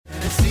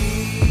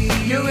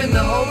You're in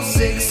the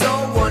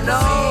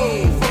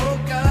 06010.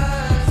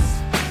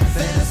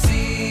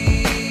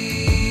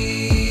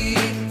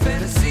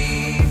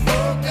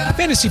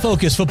 Fantasy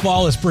Focus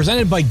Football is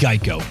presented by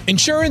Geico.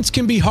 Insurance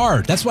can be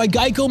hard. That's why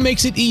Geico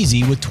makes it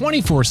easy with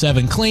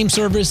 24/7 claim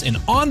service and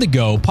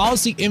on-the-go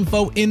policy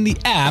info in the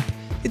app.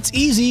 It's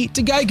easy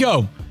to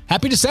Geico.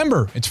 Happy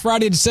December. It's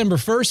Friday, December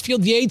 1st.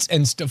 Field Yates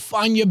and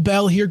Stefania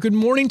Bell here. Good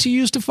morning to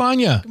you,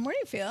 Stefania. Good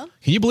morning, Phil.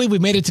 Can you believe we've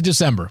made it to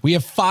December? We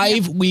have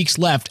 5 weeks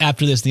left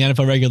after this in the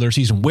NFL regular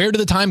season. Where did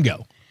the time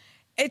go?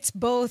 It's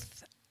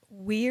both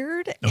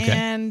weird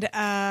and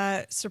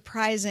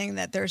surprising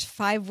that there's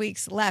 5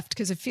 weeks left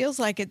because it feels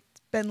like it's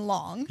been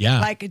long. Yeah.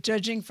 Like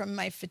judging from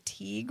my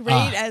fatigue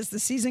rate as the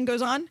season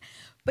goes on.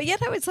 But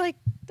yet I was like,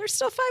 there's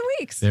still 5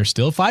 weeks. There's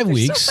still 5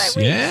 weeks. Still 5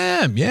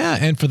 weeks. Yeah.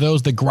 And for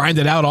those that grind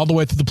it out all the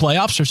way through the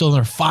playoffs, there's still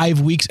another 5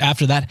 weeks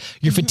after that.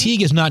 Your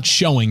fatigue is not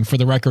showing for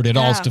the record at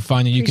all,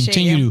 Stefania. You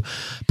continue to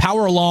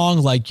power along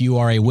like you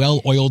are a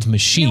well-oiled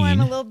machine. You know, I'm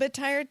a little bit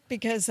tired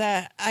because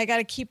I got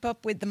to keep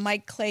up with the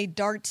Mike Clay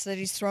darts that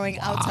he's throwing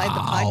outside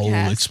the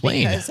podcast.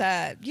 Explain.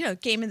 Because,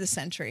 game of the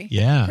century.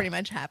 Yeah. Pretty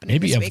much happening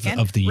Maybe this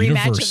weekend. of the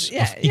Rematch universe,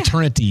 of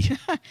eternity.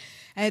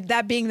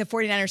 That being the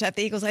 49ers at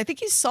the Eagles. I think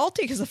he's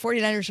salty because the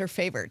 49ers are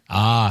favored.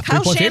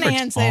 Kyle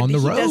Shanahan said on the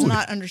road. He does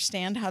not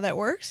understand how that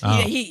works.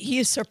 He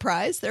is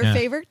surprised they're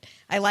favored.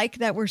 I like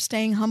that we're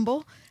staying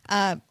humble.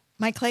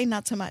 Mike Clay,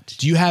 not so much.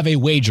 Do you have a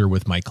wager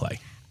with Mike Clay?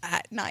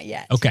 Not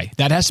yet. Okay,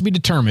 that has to be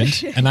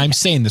determined, and I'm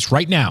saying this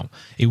right now.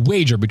 A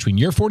wager between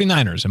your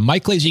 49ers and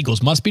Mike Clay's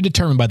Eagles must be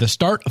determined by the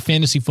start of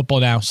Fantasy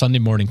Football Now, Sunday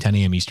morning, 10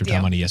 a.m. Eastern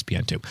Time on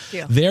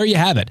ESPN2. There you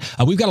have it.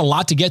 We've got a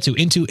lot to get to,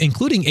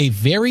 including a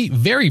very,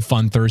 very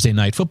fun Thursday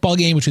night football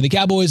game between the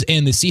Cowboys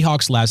and the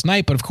Seahawks last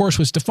night. But, of course,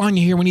 with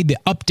Stefania here, we need the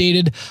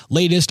updated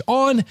latest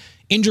on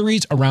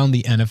injuries around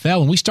the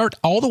NFL. And we start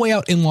all the way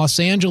out in Los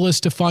Angeles,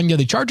 Stefania.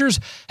 The Chargers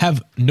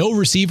have no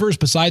receivers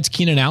besides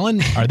Keenan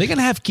Allen. Are they going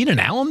to have Keenan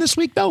Allen this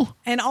week, though?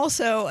 And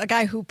also a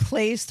guy who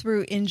plays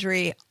through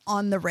injury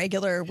on the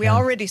regular. We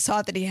already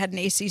saw that he had an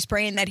AC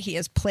sprain that he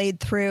has played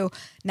through.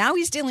 Now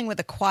he's dealing with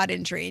a quad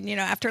injury. And,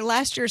 after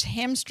last year's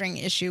hamstring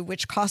issue,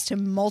 which cost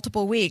him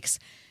multiple weeks,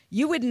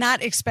 you would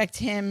not expect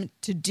him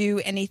to do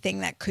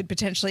anything that could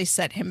potentially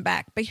set him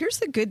back. But here's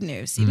the good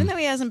news. Even though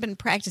he hasn't been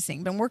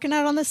practicing, been working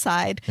out on the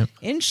side,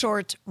 in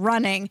shorts,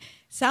 running,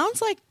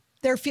 sounds like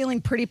they're feeling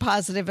pretty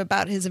positive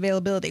about his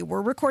availability.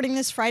 We're recording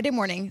this Friday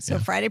morning, so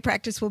Friday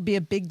practice will be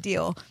a big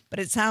deal. But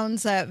it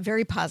sounds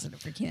very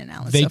positive for Keenan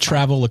Allen. They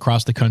travel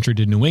across the country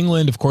to New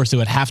England. Of course, they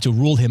would have to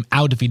rule him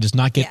out if he does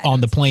not get on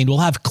the plane. We'll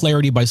have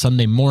clarity by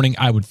Sunday morning,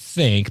 I would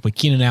think. But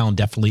Keenan Allen,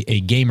 definitely a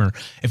gamer.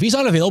 If he's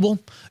unavailable,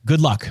 good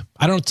luck.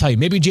 I don't know what to tell you.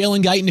 Maybe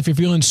Jalen Guyton, if you're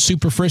feeling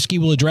super frisky,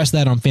 we'll address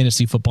that on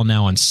Fantasy Football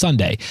Now on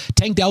Sunday.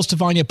 Tank Dell,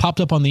 Stefania, popped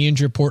up on the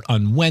injury report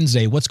on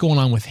Wednesday. What's going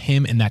on with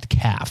him and that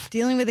calf?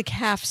 Dealing with a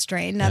calf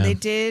strain. Now, they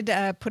did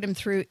put him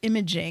through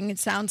imaging. It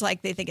sounds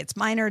like they think it's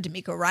minor.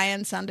 D'Amico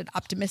Ryan sounded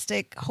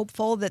optimistic,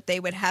 hopeful that they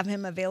would have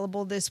him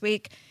available this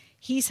week.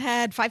 He's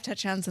had 5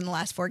 touchdowns in the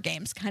last 4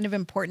 games. Kind of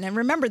important. And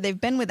remember, they've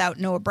been without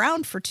Noah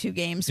Brown for 2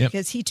 games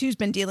because he too's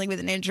been dealing with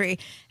an injury.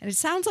 And it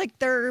sounds like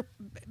they're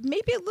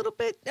maybe a little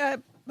bit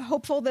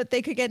hopeful that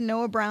they could get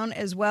Noah Brown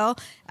as well.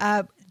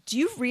 Do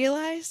you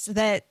realize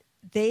that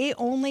they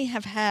only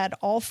have had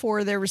all 4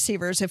 of their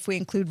receivers, if we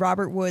include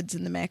Robert Woods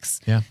in the mix,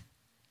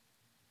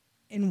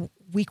 in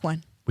week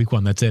 1? Week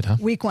 1, that's it, huh?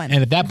 Week 1.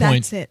 And at that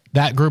point,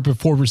 that group of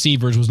 4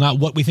 receivers was not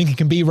what we think it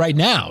can be right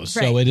now.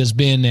 So it has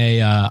been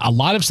a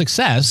lot of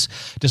success,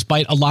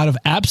 despite a lot of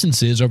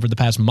absences over the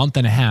past month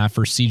and a half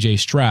for C.J.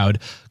 Stroud.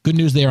 Good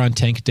news there on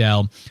Tank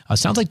Dell.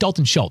 Sounds like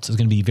Dalton Schultz is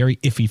going to be very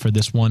iffy for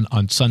this one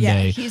on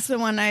Sunday. Yeah, he's the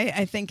one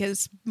I think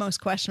is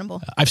most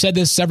questionable. I've said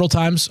this several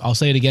times. I'll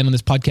say it again on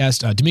this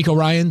podcast. D'Amico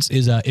Ryans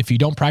is if you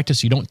don't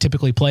practice, you don't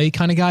typically play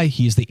kind of guy.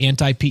 He's the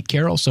anti-Pete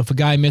Carroll. So if a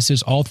guy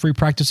misses all 3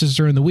 practices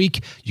during the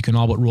week, you can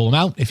all but rule him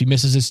out. If he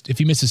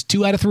misses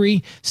 2 out of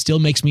 3, still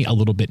makes me a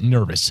little bit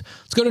nervous.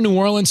 Let's go to New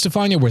Orleans,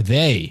 Stefania, where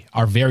they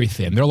are very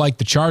thin. They're like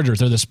the Chargers.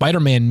 They're the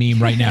Spider-Man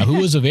meme right now. Who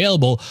is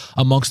available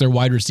amongst their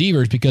wide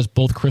receivers? Because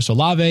both Chris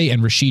Olave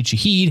and Rashid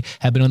Shaheed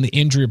have been on the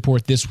injury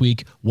report this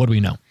week. What do we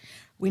know?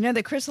 We know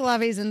that Chris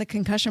Olave is in the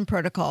concussion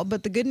protocol,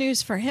 but the good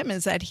news for him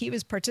is that he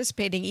was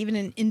participating even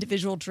in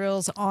individual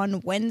drills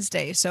on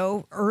Wednesday.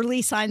 So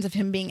early signs of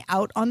him being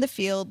out on the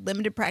field,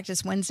 limited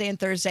practice Wednesday and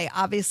Thursday,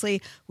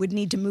 obviously would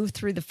need to move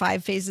through the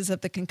 5 phases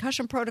of the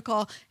concussion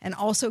protocol and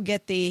also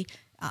get the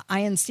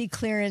INC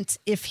clearance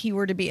if he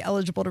were to be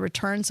eligible to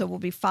return. So we'll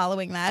be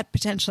following that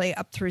potentially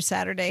up through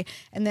Saturday.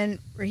 And then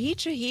Rashid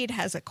Shaheed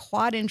has a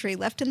quad injury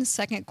left in the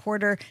second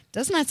quarter.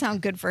 Does not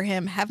sound good for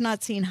him. Have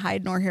not seen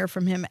hide nor hair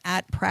from him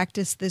at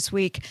practice this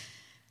week.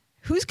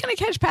 Who's going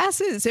to catch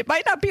passes? It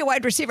might not be a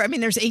wide receiver. I mean,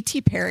 there's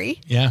A.T.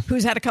 Perry,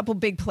 who's had a couple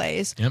big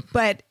plays.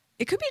 But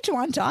It could be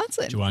Juwan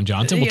Johnson. Juwan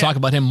Johnson. We'll talk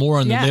about him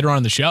more later on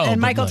in the show.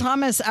 And Michael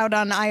Thomas out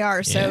on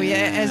IR. So,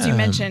 as you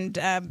mentioned,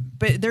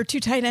 but their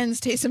 2 tight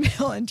ends, Taysom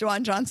Hill and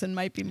Juwan Johnson,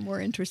 might be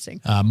more interesting.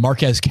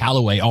 Marquez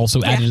Callaway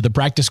also added to the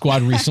practice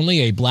squad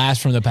recently. A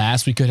blast from the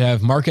past. We could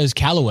have Marquez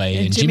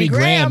Callaway and Jimmy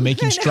Graham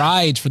making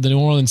strides for the New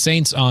Orleans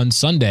Saints on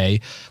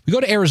Sunday. We go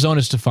to Arizona,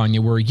 Stefania,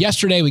 where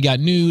yesterday we got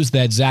news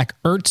that Zach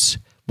Ertz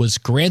was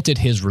granted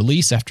his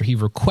release after he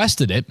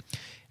requested it.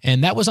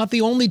 And that was not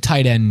the only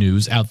tight end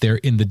news out there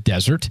in the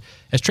desert,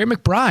 as Trey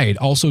McBride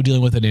also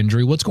dealing with an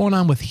injury. What's going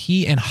on with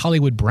he and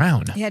Hollywood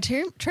Brown? Yeah,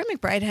 Trey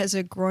McBride has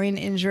a groin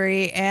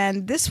injury,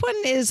 and this one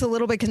is a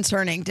little bit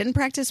concerning. Didn't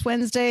practice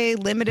Wednesday,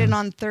 limited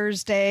on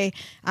Thursday.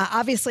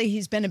 Obviously,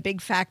 he's been a big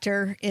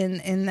factor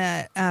in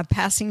the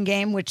passing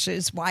game, which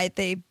is why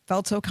they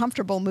felt so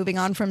comfortable moving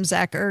on from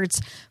Zach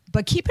Ertz.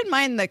 But keep in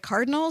mind, the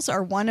Cardinals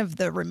are one of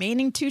the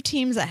remaining 2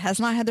 teams that has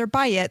not had their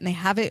bye yet, and they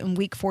have it in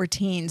week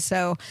 14.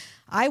 So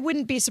I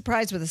wouldn't be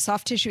surprised with a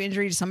soft tissue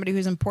injury to somebody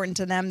who's important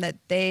to them that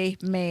they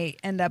may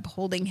end up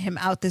holding him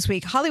out this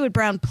week. Hollywood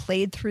Brown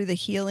played through the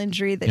heel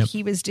injury that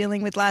he was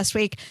dealing with last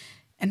week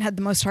and had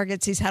the most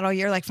targets he's had all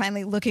year, like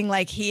finally looking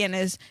like he and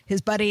his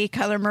buddy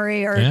Kyler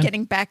Murray are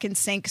getting back in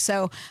sync.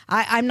 So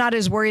I'm not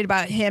as worried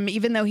about him,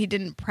 even though he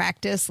didn't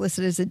practice,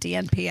 listed as a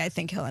DNP. I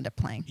think he'll end up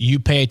playing. You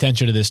pay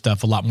attention to this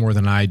stuff a lot more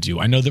than I do.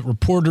 I know that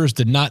reporters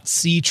did not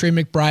see Trey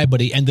McBride, but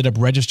he ended up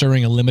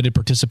registering a limited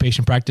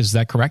participation practice. Is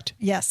that correct?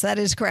 Yes, that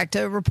is correct.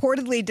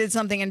 Reportedly did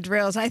something in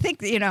drills. I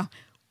think,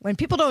 when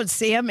people don't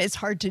see them, it's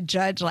hard to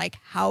judge like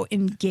how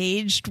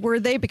engaged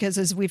were they, because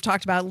as we've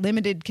talked about,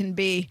 limited can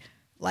be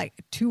like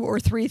 2 or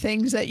 3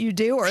 things that you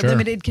do, or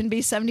limited can be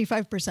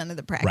 75% of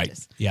the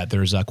practice. Right. Yeah,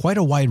 there's quite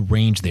a wide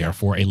range there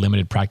for a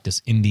limited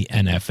practice in the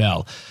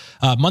NFL.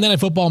 Monday Night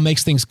Football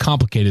makes things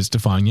complicated,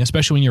 Stefania,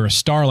 especially when you're a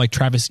star like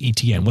Travis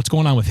Etienne. What's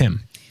going on with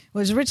him? It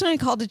was originally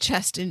called a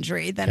chest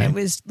injury. Then it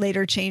was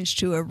later changed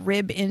to a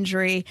rib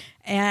injury.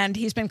 And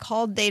he's been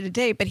called day to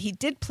day, but he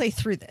did play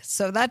through this.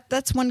 So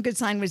that's one good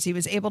sign, was he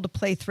was able to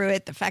play through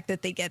it. The fact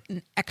that they get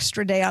an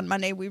extra day on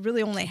Monday, we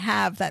really only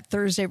have that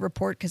Thursday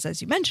report because, as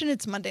you mentioned,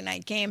 it's a Monday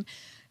night game.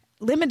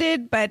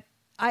 Limited, but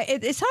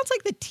it sounds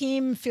like the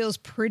team feels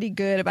pretty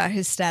good about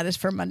his status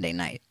for Monday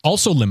night.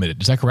 Also limited.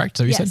 Is that correct?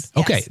 So you said? Yes.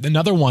 Okay.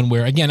 Another one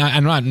where, again,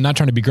 I'm not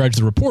trying to begrudge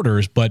the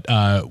reporters, but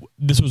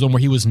this was one where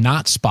he was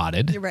not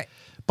spotted. You're right.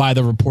 By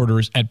the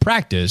reporters at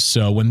practice.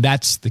 So when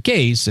that's the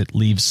case, it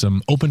leaves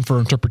some open for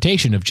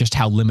interpretation of just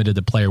how limited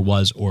the player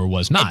was or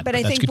was not. But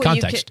I that's think good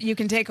what context. you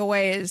can take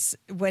away is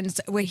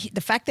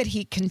the fact that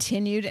he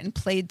continued and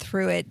played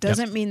through it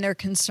doesn't mean they're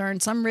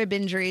concerned. Some rib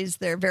injuries,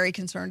 they're very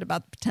concerned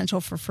about the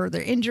potential for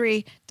further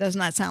injury. Does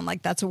not sound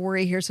like that's a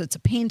worry here. So it's a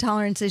pain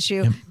tolerance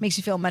issue. Makes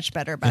you feel much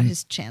better about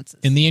his chances.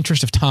 In the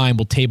interest of time,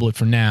 we'll table it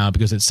for now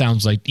because it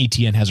sounds like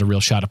ETN has a real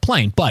shot of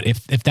playing. But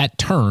if that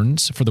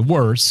turns for the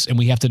worse and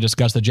we have to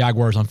discuss the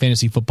Jaguars on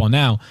Fantasy Football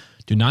Now,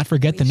 do not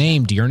forget the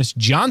name Dearness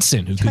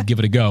Johnson, who could give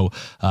it a go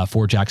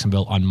for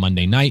Jacksonville on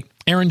Monday night.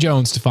 Aaron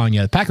Jones,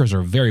 Stefania, the Packers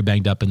are very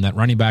banged up in that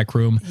running back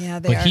room.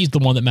 Yeah, but he's the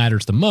one that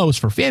matters the most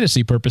for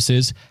fantasy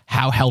purposes.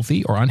 How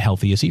healthy or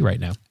unhealthy is he right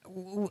now?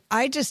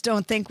 I just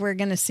don't think we're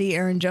going to see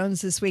Aaron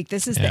Jones this week.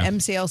 This is the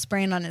MCL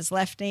sprain on his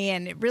left knee,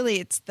 and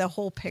it's the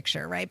whole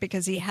picture, right?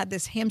 Because he had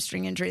this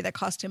hamstring injury that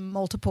cost him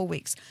multiple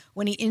weeks.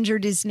 When he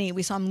injured his knee,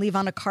 we saw him leave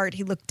on a cart.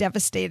 He looked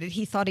devastated.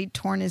 He thought he'd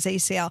torn his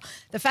ACL.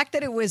 The fact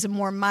that it was a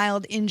more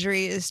mild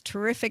injury is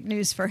terrific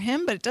news for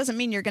him, but it doesn't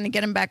mean you're going to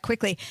get him back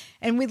quickly.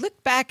 And we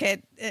looked back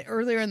at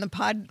earlier in the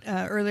pod,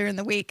 earlier in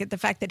the week, at the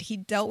fact that he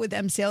dealt with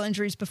MCL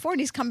injuries before, and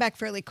he's come back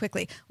fairly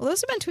quickly. Well,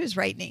 those have been to his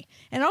right knee.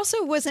 And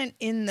also wasn't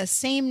in the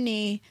same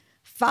knee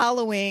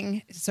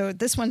following, so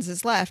this one's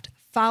his left,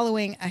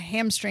 following a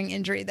hamstring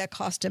injury that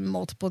cost him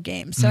multiple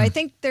games. So I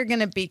think they're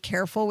going to be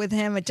careful with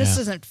him. It just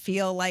doesn't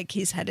feel like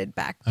he's headed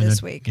back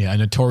this week. Yeah, a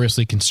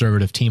notoriously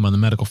conservative team on the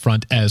medical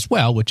front as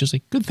well, which is a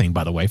good thing,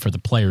 by the way, for the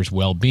players'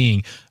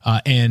 well-being.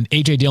 And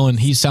A.J. Dillon,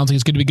 he sounds like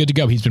he's going to be good to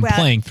go. He's been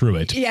playing through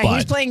it. Yeah,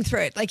 he's playing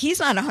through it. Like,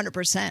 he's not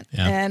 100%.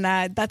 Yeah.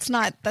 And that's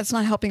not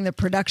helping the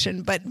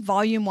production. But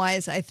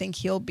volume-wise, I think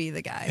he'll be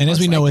the guy. And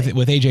as we know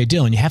with A.J.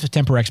 Dillon, you have to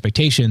temper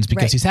expectations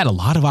because he's had a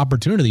lot of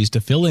opportunities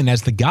to fill in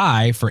as the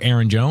guy for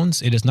Aaron Jones.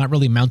 It has not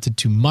really mounted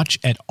to much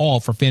at all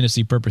for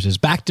fantasy purposes.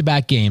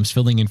 Back-to-back games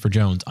filling in for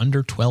Jones,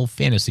 under 12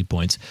 fantasy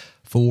points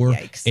for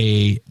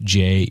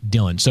A.J.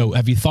 Dillon. So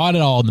have you thought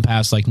at all in the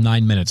past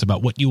 9 minutes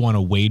about what you want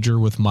to wager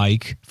with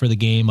Mike for the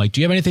game? Like,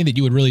 do you have anything that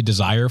you would really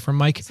desire from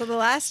Mike? So the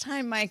last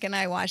time Mike and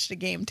I watched a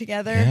game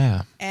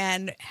together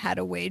and had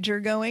a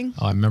wager going.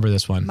 Oh, I remember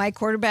this one. My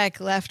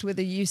quarterback left with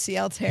a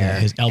UCL tear. Yeah,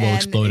 his elbow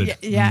exploded.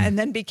 And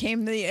then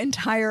became the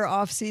entire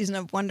offseason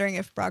of wondering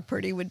if Brock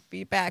Purdy would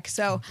be back.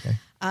 So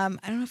I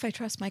don't know if I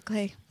trust Mike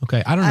Clay.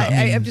 Okay, I don't know.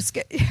 I'm just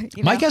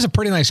Mike has a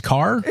pretty nice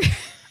car.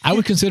 I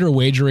would consider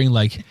wagering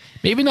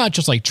maybe not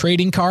just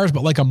trading cars,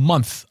 but a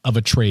month of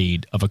a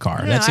trade of a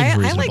car. That seems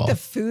reasonable. I like the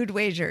food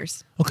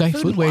wagers. Okay,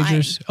 food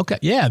wagers. Okay,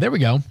 yeah, there we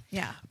go.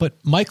 Yeah. But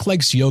Mike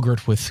likes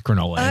yogurt with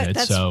granola in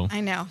it.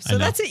 I know. So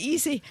that's an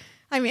easy.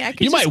 I mean, I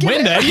could You just might give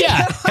win it- that.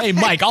 Yeah. Hey,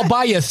 Mike, I'll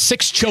buy you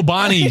 6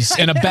 Chobanis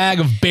and a bag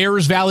of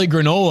Bears Valley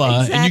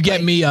granola, and you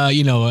get me, a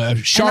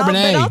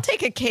Chardonnay. But I'll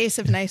take a case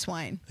of nice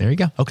wine. There you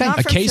go. Okay, Not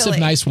a from case Philly. of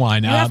nice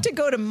wine. You have to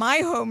go to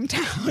my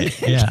hometown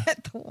and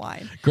get the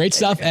wine. Great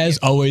stuff, as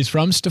always,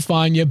 from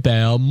Stefania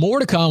Bell. More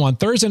to come on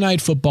Thursday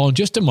Night Football in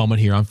just a moment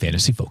here on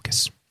Fantasy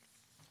Focus.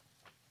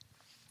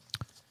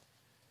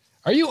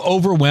 Are you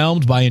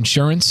overwhelmed by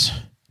insurance?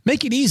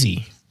 Make it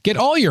easy. Get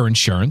all your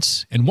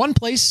insurance in one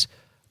place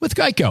with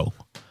Geico.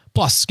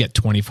 Plus, get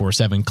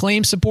 24/7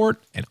 claim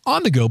support and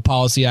on-the-go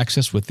policy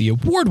access with the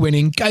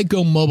award-winning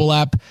Geico mobile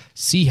app.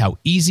 See how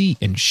easy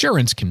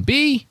insurance can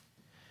be.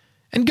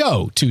 And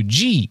go to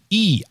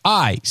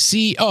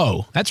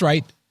GEICO. That's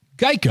right,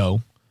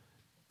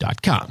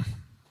 Geico.com.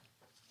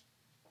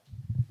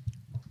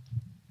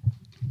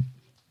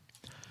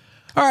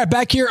 All right,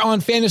 back here on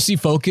Fantasy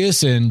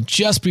Focus, and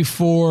just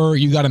before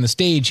you got on the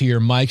stage here,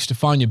 Mike,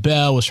 Stefania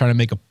Bell was trying to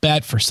make a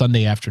bet for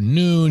Sunday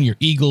afternoon, your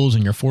Eagles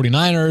and your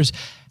 49ers.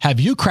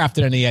 Have you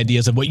crafted any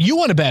ideas of what you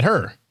want to bet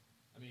her?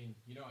 I mean,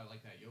 I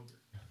like that yogurt.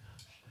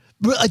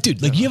 But, dude,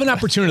 you have an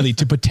opportunity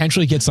to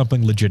potentially get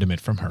something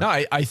legitimate from her. No,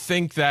 I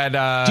think that... Do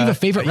you have a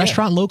favorite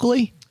restaurant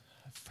locally?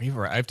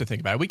 Favorite? I have to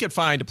think about it. We could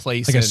find a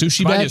place. Like a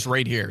sushi mine bet? is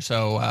right here.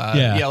 So,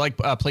 like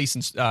a place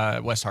in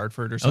West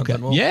Hartford or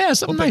something. Okay. Yeah,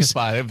 something we'll nice. pick a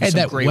spot. They have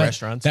some great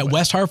restaurants. That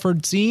West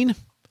Hartford scene,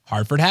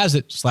 Hartford has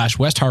it, /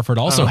 West Hartford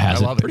also has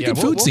I it. love Pretty good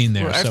food scene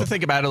there. I have to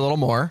think about it a little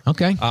more.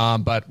 Okay.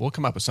 But we'll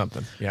come up with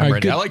something. Yeah, All I'm right,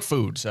 ready. good. I like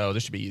food, so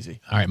this should be easy.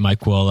 All right,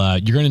 Mike. Well,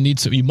 you're going to need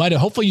some.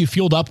 Hopefully you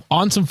fueled up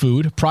on some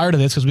food prior to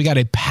this, because we got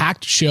a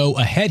packed show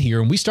ahead here,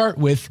 and we start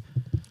with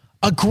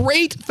a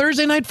great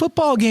Thursday night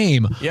football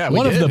game. Yeah,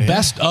 one of the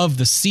best of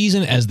the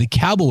season, as the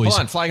Cowboys.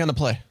 Hold on, flag on the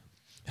play.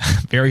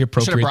 Very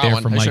appropriate brought there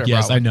one. from I Mike. should've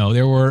Yes, brought I know.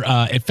 There were,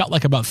 it felt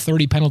like about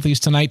 30 penalties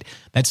tonight.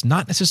 That's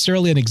not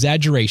necessarily an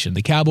exaggeration.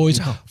 The Cowboys,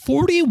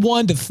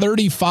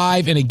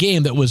 41-35 in a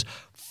game that was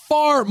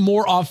far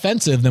more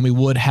offensive than we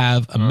would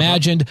have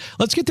imagined.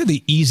 Let's get to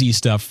the easy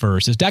stuff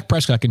first. As Dak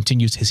Prescott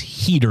continues his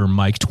heater,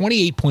 Mike,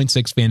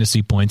 28.6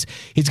 fantasy points.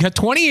 He's got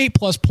 28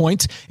 plus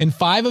points in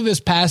 5 of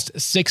his past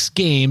 6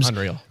 games.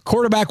 Unreal.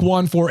 Quarterback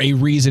one for a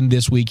reason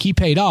this week. He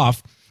paid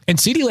off. And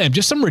CeeDee Lamb,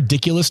 just some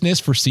ridiculousness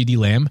for CeeDee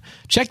Lamb.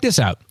 Check this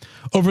out.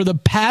 Over the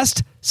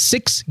past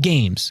 6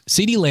 games,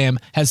 CeeDee Lamb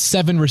has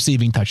 7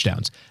 receiving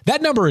touchdowns.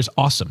 That number is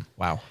awesome.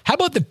 Wow. How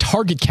about the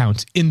target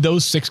count in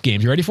those 6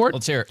 games? You ready for it?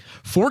 Let's hear it.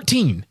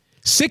 14,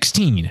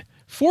 16,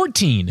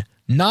 14,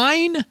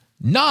 9,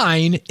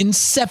 9, and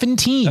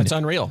 17. That's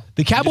unreal.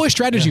 The Cowboys'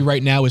 strategy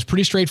right now is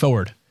pretty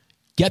straightforward.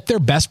 Get their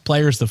best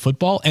players the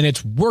football, and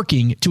it's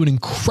working to an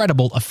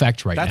incredible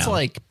effect right now. That's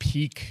like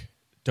peak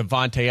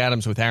Devontae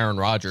Adams with Aaron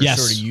Rodgers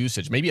sort of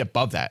usage, maybe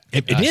above that.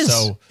 It is.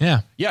 So,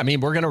 yeah. I mean,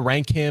 we're going to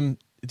rank him.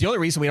 The only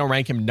reason we don't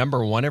rank him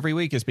number 1 every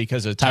week is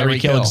because of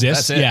Tyreek Hill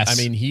exists. That's it. Yes.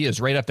 I mean, he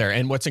is right up there.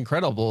 And what's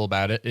incredible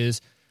about it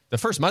is the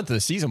first month of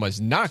the season was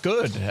not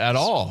good at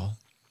all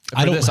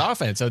for this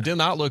offense. So it did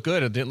not look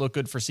good. It didn't look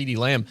good for CeeDee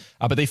Lamb,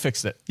 but they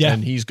fixed it. Yeah.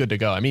 And he's good to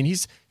go. I mean,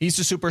 he's the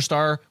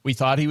superstar we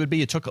thought he would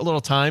be. It took a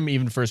little time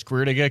even for his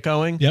career to get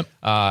going. Yep.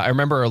 I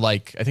remember, I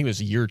think it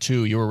was year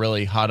 2, you were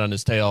really hot on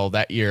his tail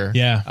that year.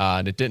 Yeah.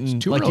 And it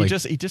didn't, too like early.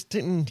 he just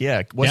didn't,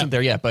 wasn't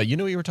there yet. But you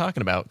knew what you were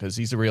talking about because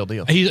he's the real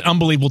deal. He's an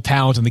unbelievable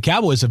talent, and the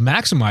Cowboys have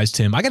maximized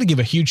him. I got to give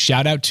a huge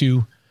shout out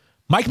to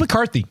Mike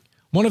McCarthy,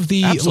 one of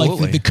the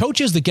the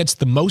coaches that gets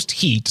the most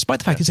heat, despite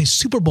the fact he's a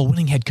Super Bowl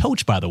winning head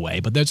coach, by the way.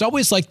 But there's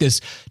always like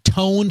this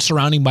tone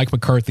surrounding Mike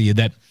McCarthy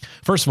that,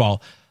 first of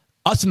all,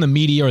 us in the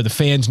media or the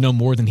fans know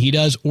more than he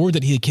does, or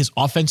that his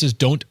offenses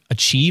don't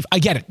achieve. I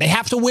get it. They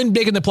have to win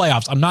big in the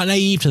playoffs. I'm not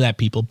naive to that,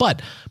 people.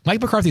 But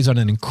Mike McCarthy's done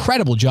an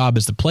incredible job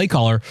as the play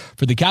caller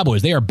for the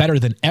Cowboys. They are better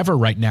than ever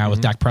right now with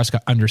Dak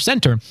Prescott under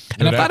center.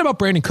 And I thought about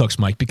Brandon Cooks,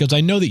 Mike, because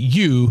I know that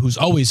you, who's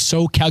always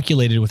so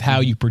calculated with how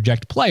you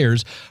project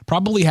players,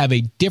 probably have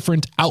a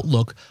different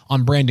outlook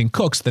on Brandon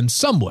Cooks than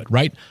some would,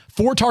 right?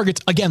 4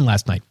 targets again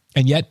last night.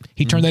 And yet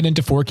he turned that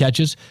into 4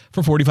 catches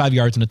for 45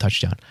 yards and a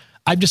touchdown.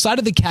 I've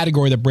decided the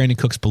category that Brandon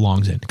Cooks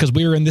belongs in because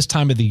we are in this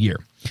time of the year.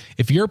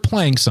 If you're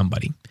playing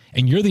somebody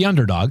and you're the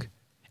underdog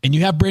and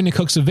you have Brandon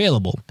Cooks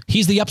available,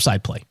 he's the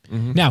upside play.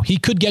 Now, he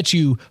could get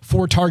you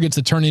 4 targets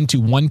that turn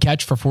into 1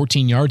 catch for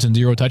 14 yards and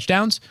 0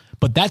 touchdowns,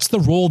 but that's the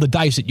roll of the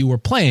dice that you were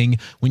playing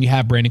when you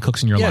have Brandon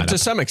Cooks in your lineup. To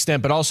some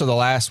extent, but also the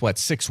last,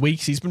 6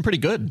 weeks, he's been pretty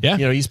good.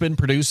 Yeah. He's been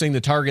producing.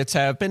 The targets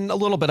have been a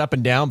little bit up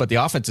and down, but the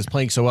offense is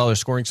playing so well. They're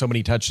scoring so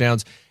many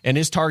touchdowns, and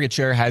his target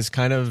share has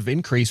kind of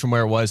increased from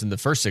where it was in the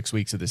first 6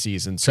 weeks of the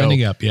season. So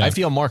trending up, yeah. I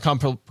feel more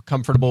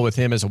comfortable with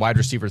him as a wide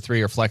receiver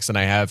 3 or flex than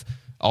I have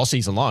all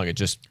season long.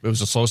 It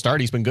was a slow start.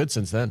 He's been good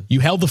since then. You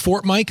held the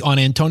fort, Mike, on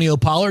Antonio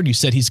Pollard. You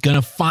said he's going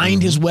to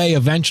find his way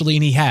eventually,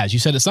 and he has. You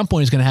said at some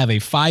point he's going to have a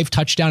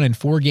 5-touchdown and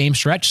 4-game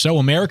stretch. So,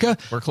 America,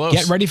 we're close.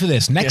 Get ready for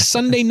this. Next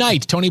Sunday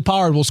night, Tony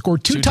Pollard will score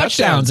 2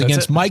 touchdowns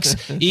against Mike's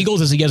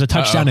Eagles as he has a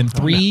touchdown in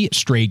 3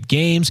 straight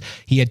games.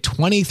 He had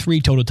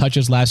 23 total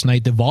touches last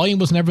night. The volume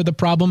was never the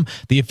problem.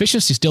 The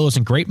efficiency still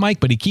isn't great, Mike,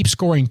 but he keeps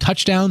scoring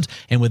touchdowns,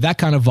 and with that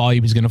kind of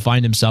volume, he's going to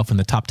find himself in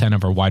the top 10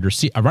 of our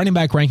running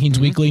back rankings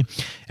weekly.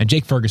 And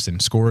Jake Ferguson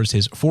scores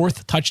his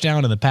 4th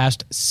touchdown in the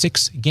past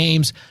 6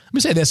 games. Let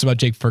me say this about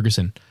Jake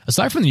Ferguson.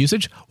 Aside from the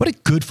usage, what a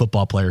good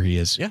football player he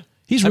is. Yeah.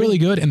 He's really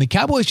good, and the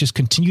Cowboys just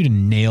continue to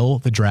nail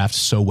the draft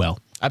so well.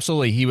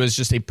 Absolutely. He was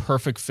just a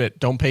perfect fit.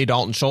 Don't pay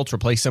Dalton Schultz.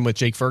 Replace him with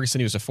Jake Ferguson.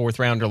 He was a 4th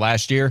rounder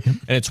last year, and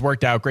it's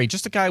worked out great.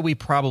 Just a guy we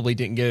probably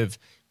didn't give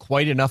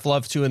quite enough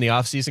love to in the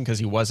offseason because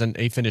he wasn't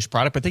a finished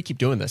product, but they keep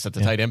doing this at the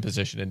tight end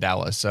position in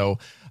Dallas. So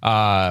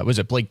was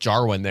it Blake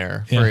Jarwin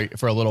there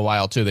for a little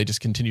while too? They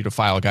just continue to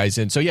file guys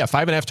in. So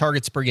 5.5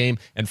 targets per game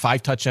and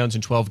 5 touchdowns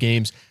in 12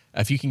 games.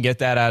 If you can get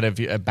that out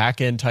of a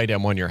back-end tight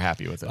end one, you're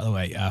happy with it. By the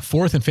way,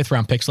 4th and 5th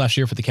round picks last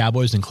year for the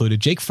Cowboys included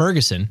Jake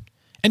Ferguson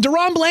and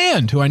DaRon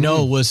Bland, who I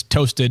know was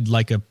toasted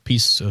like a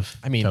piece of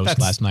toast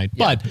last night.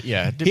 But he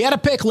had a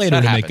pick later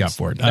to make up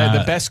for it.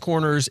 The best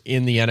corners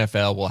in the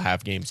NFL will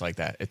have games like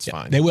that. It's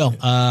fine. They will.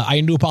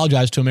 I need to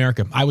apologize to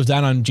America. I was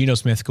down on Geno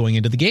Smith going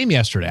into the game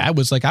yesterday. I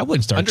was like, I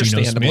wouldn't start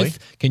Geno Smith.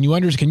 Can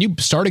you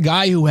start a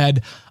guy who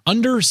had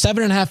under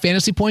 7.5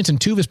 fantasy points in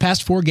 2 of his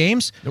past 4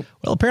 games? Nope.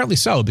 Well, apparently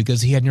so,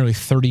 because he had nearly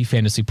 30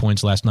 fantasy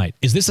points last night.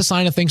 Is this a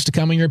sign of things to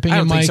come, in your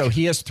opinion, Mike? I don't think so.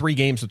 He has 3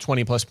 games with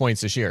 20-plus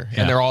points this year,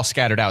 and they're all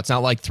scattered out. It's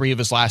not like 3 of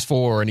his last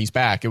 4 and he's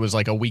back. It was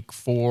like a week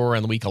 4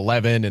 and week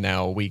 11 and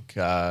now week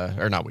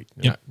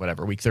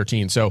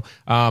 13. So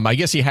I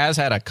guess he has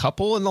had a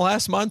couple in the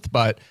last month,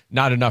 but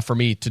not enough for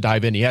me to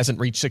dive in. He hasn't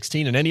reached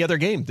 16 in any other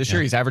game this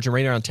year. He's averaging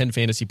right around 10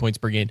 fantasy points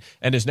per game.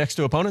 And his next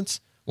 2 opponents,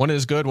 one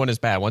is good, one is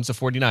bad. One's the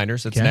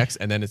 49ers, that's next,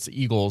 and then it's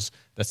the Eagles.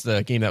 That's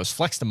the game that was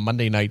flexed to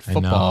Monday Night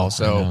Football.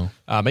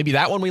 Maybe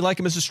that one we like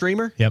him as a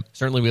streamer. Yep.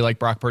 Certainly we like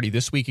Brock Purdy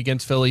this week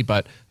against Philly,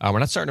 but we're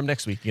not starting him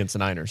next week against the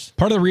Niners.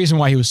 Part of the reason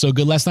why he was so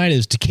good last night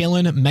is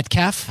Kalen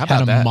Metcalf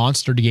had a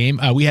monster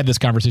game. We had this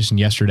conversation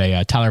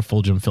yesterday. Tyler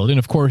Fulgham filled in,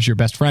 of course, your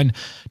best friend,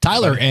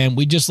 Tyler, and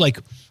we just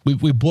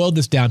we boiled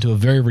this down to a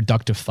very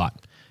reductive thought.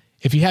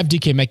 If you have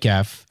DK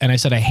Metcalf, and I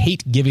said I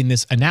hate giving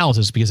this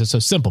analysis because it's so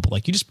simple,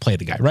 but you just play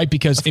the guy, right?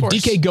 Because if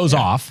DK goes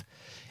off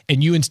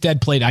and you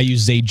instead played, I use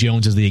Zay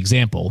Jones as the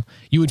example,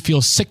 you would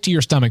feel sick to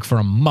your stomach for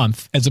a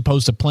month as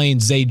opposed to playing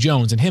Zay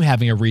Jones and him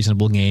having a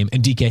reasonable game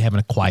and DK having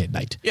a quiet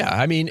night. Yeah,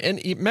 I mean, and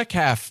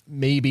Metcalf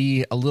may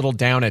be a little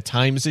down at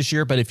times this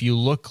year, but if you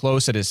look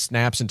close at his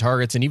snaps and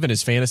targets and even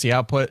his fantasy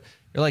output,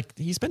 you're like,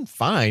 he's been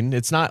fine.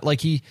 It's not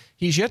like he's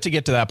yet to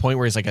get to that point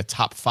where he's like a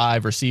top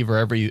 5 receiver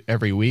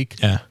every week.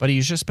 Yeah. But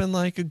he's just been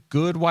like a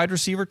good wide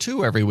receiver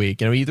too every week.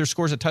 He either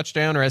scores a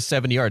touchdown or has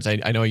 70 yards.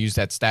 I know I used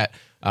that stat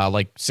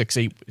like 6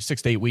 to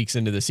 8 weeks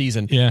into the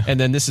season. Yeah. And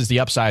then this is the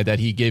upside that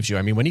he gives you.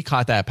 I mean, when he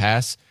caught that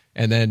pass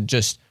and then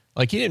just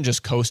he didn't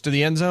just coast to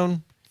the end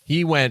zone.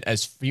 He ran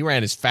as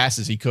fast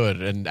as he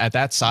could. And at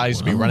that size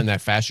to be running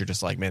that fast, you're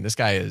just like, man, this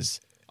guy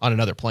is on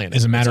another planet.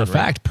 As a matter of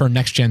fact, per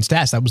Next Gen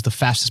Stats, that was the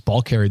fastest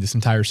ball carry this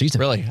entire season.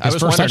 Really? I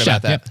was wondering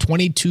about that.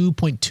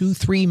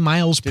 22.23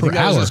 miles per hour. Do you think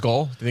that was his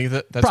goal? Do you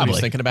think that's what he's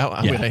thinking about?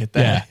 I'm going to hit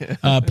that.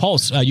 Yeah.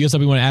 Pulse, you have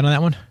something you want to add on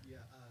that one? Yeah,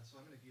 so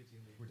I'm going to guillotine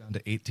league. We're down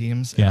to 8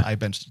 teams, and I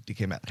benched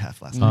DK Metcalf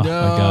last night. Oh,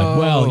 my God.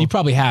 Well, you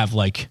probably have,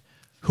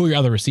 who are your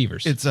other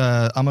receivers? It's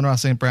Amon-Ra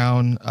St.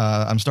 Brown.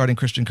 I'm starting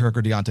Christian Kirk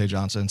or Deontay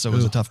Johnson, so it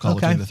was a tough call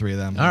between the 3 of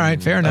them. All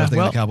right, fair enough.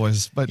 Well, the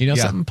Cowboys, but you know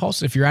something,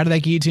 Pulse? If you're out of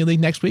that guillotine league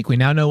next week, we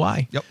now know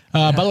why. Yep.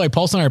 By the way,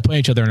 Pulse and I are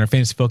playing each other in our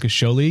Fantasy Focus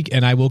Show League,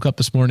 and I woke up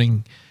this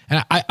morning,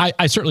 and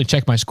I certainly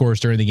checked my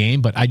scores during the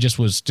game, but I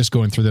was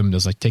going through them,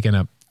 just taking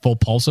a full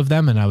pulse of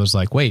them, and I was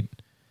like, wait,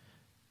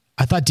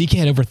 I thought DK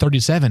had over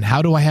 37.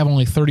 How do I have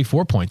only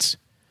 34 points?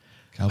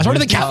 I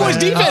started the Cowboys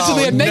defense and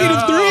they had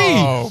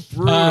 -3.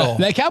 Brutal.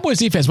 That Cowboys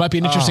defense might be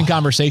an interesting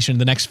conversation in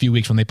the next few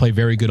weeks when they play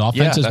very good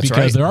offenses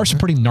because there are some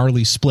pretty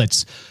gnarly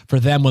splits for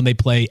them when they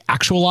play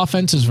actual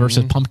offenses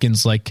versus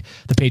pumpkins like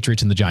the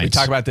Patriots and the Giants. We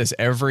talk about this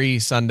every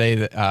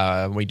Sunday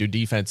when we do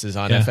defenses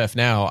on FF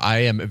Now.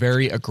 I am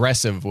very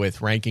aggressive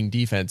with ranking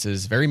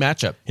defenses, very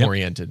matchup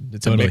oriented.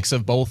 It's a mix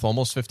of both,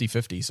 almost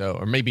 50-50. So,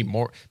 or maybe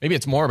more. Maybe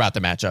it's more about the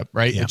matchup,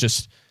 right? Yeah.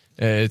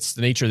 It's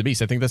the nature of the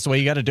beast. I think that's the way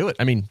you got to do it.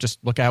 I mean, just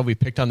look at how we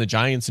picked on the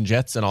Giants and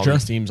Jets and all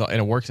these teams, and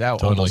it works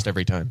out almost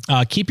every time.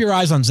 Keep your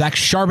eyes on Zach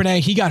Charbonnet.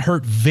 He got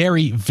hurt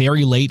very,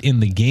 very late in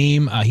the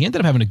game. He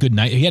ended up having a good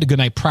night. He had a good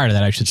night prior to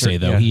that, I should say,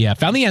 though. Yeah. He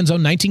found the end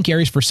zone, 19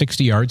 carries for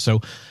 60 yards,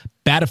 so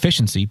bad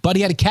efficiency. But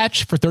he had a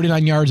catch for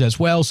 39 yards as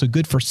well, so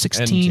good for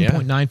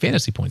 16.9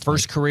 fantasy points.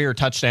 First career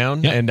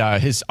touchdown, and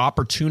his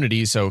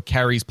opportunities, so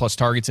carries plus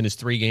targets in his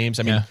 3 games.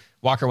 I mean,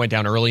 Walker went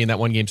down early in that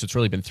one game, so it's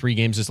really been 3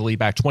 games as the lead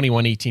back,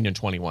 21, 18, and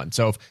 21.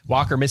 So if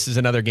Walker misses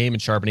another game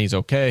and Charbonnet's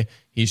okay,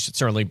 he's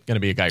certainly going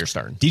to be a guy you're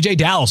starting. DJ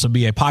Dallas will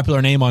be a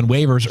popular name on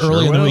waivers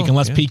early in the week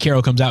unless Pete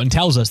Carroll comes out and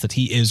tells us that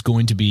he is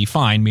going to be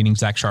fine, meaning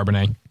Zach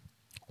Charbonnet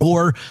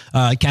or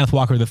Kenneth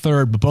Walker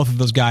III, but both of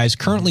those guys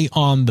currently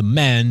on the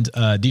mend.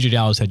 DJ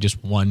Dallas had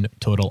just one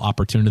total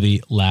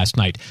opportunity last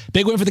night.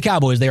 Big win for the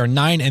Cowboys. They are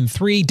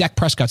 9-3. Dak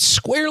Prescott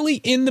squarely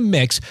in the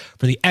mix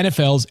for the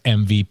NFL's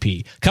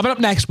MVP. Coming up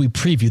next, we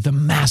preview the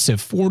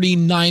massive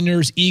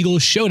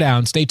 49ers-Eagles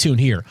showdown. Stay tuned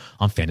here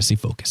on Fantasy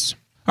Focus.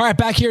 All right,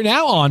 back here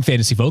now on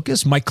Fantasy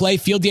Focus. Mike Clay,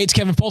 Field Yates,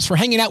 Kevin Pulse for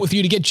hanging out with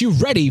you to get you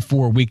ready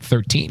for Week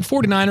 13.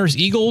 49ers,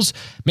 Eagles,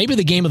 maybe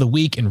the game of the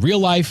week in real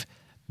life,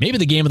 maybe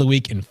the game of the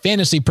week in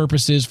fantasy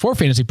purposes, for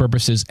fantasy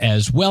purposes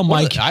as well,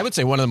 Mike. I would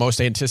say one of the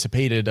most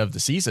anticipated of the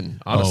season,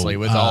 honestly,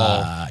 with all.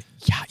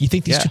 Yeah, you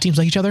think these two teams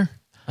like each other?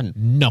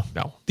 No.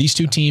 These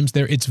two teams,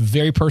 it's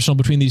very personal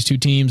between these two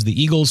teams.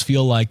 The Eagles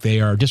feel like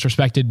they are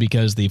disrespected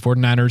because the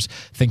 49ers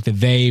think that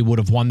they would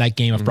have won that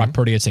game if Brock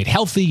Purdy had stayed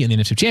healthy in the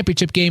NFC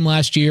Championship game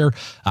last year.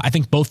 I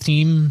think both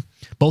teams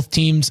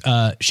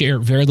share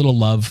very little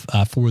love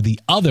for the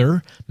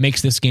other.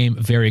 Makes this game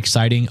very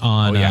exciting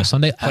on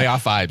Sunday.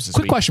 Playoff vibes this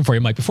Quick week. Question for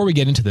you, Mike, before we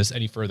get into this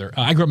any further.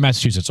 I grew up in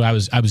Massachusetts, so I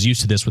was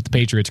used to this with the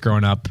Patriots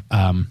growing up.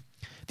 The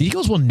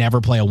Eagles will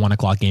never play a 1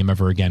 o'clock game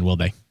ever again, will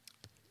they?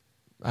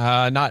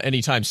 Not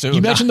anytime soon.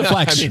 You mentioned the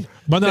flex,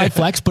 Monday Night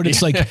Flex, but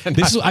it's like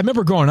this is. I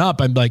remember growing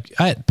up. I'm like,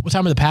 what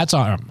time are the Pats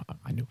on?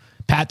 I knew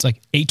Pats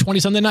like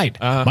 8:20 Sunday night.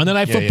 Monday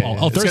Night Football.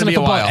 Oh, Thursday Night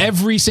Football.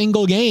 Every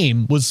single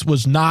game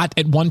was not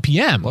at 1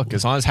 p.m. Look,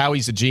 as long as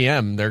Howie's a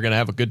GM, they're going to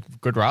have a good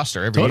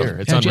roster every year.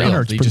 It's unreal.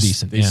 unreal.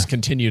 They just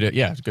continue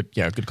to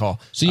good call.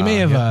 So you may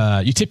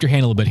have you tipped your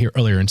hand a little bit here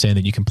earlier in saying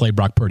that you can play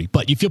Brock Purdy,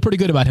 but you feel pretty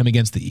good about him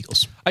against the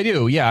Eagles. I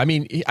do, yeah. I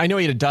mean, I know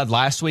he had a dud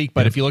last week,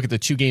 but if you look at the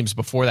 2 games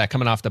before that,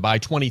 coming off the bye,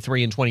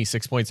 23 and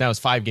 26 points. Now it's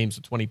 5 games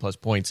with 20 plus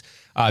points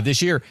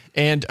this year.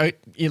 And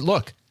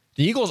look,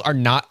 the Eagles are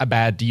not a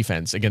bad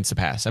defense against the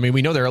pass. I mean,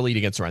 we know they're elite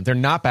against the run. They're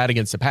not bad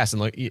against the pass. And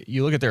look,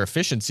 you look at their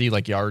efficiency,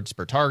 like yards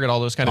per target,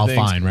 all those kind of things.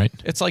 All fine, right?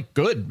 It's like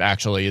good,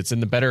 actually. It's in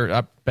the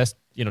better, best,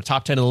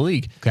 top 10 in the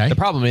league. Okay. The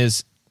problem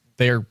is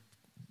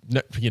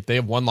if they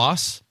have 1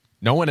 loss,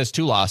 no one has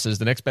 2 losses.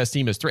 The next best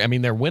team is 3. I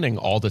mean, they're winning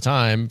all the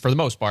time for the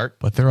most part.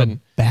 But they're a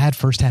bad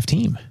first half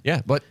team.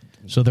 Yeah, but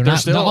so they're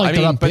not like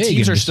they're up but big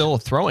teams are still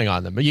throwing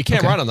on them. But you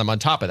can't Okay. run on them on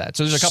top of that.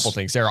 So there's a couple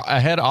things. They're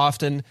ahead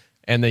often,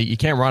 and you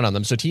can't run on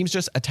them. So teams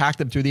just attack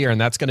them through the air, and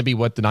that's going to be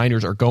what the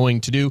Niners are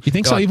going to do. You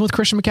think so, even with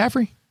Christian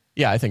McCaffrey?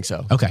 Yeah, I think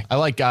so. Okay. I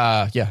like,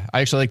 I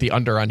actually like the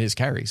under on his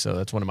carry. So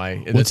that's one of my,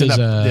 What's that's his,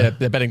 in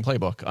the betting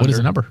playbook. What is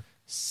the number?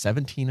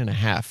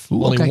 17.5.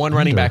 Ooh, Only okay. one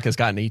running Under. back has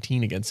gotten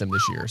 18 against him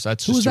this year. So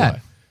that's Who just was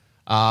that?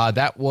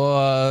 That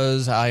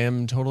was, I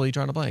am totally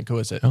drawing a blank. Who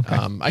is it? Okay.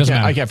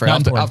 I can't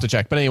forget. I'll have to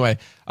check. But anyway,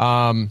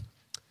 Pacheco,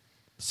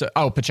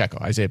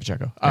 Isaiah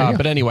Pacheco.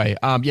 But anyway,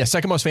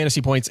 second most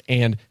fantasy points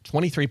and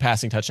 23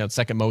 passing touchdowns,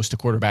 second most to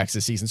quarterbacks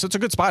this season. So it's a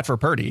good spot for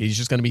Purdy. He's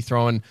just going to be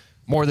throwing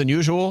more than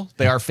usual.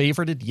 They are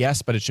favorited,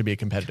 yes, but it should be a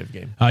competitive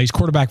game. He's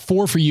quarterback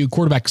 4 for you,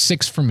 quarterback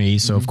 6 for me.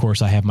 So, of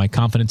course, I have my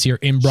confidence here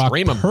in Brock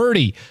Stream 'em.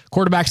 Purdy.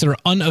 Quarterbacks that are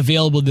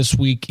unavailable this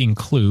week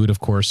include, of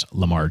course,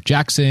 Lamar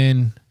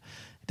Jackson.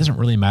 It doesn't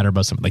really matter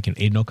about something like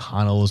Aiden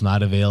O'Connell is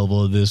not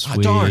available this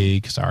week.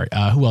 Darn. Sorry.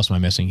 Who else am I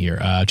missing here?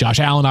 Josh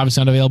Allen,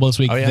 obviously not available this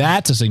week. Oh, yeah.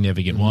 That's a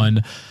significant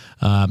one.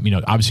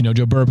 Obviously no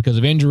Joe Burrow because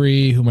of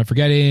injury. Who am I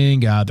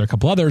forgetting? There are a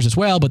couple others as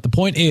well. But the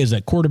point is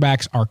that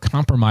quarterbacks are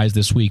compromised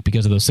this week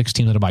because of those 6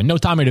 teams that are by. No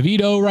Tommy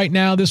DeVito right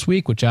now this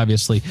week, which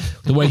obviously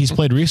the way he's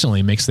played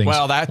recently makes things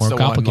That's more the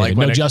complicated.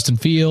 one. No Justin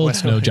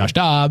Fields, no Josh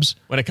Dobbs.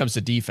 When it comes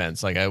to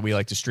defense, we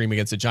like to stream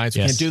against the Giants.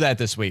 We Yes. can't do that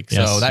this week.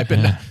 Yes. So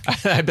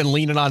I've been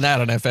leaning on that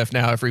on FF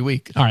now every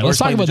week. All right, let's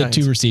talk about the Giants.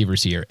 2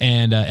 receivers here.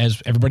 And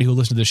as everybody who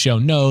listens to the show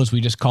knows,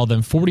 we just call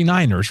them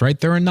 49ers, right?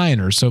 They're a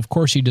Niners. So, of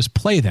course, you just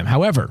play them.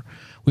 However,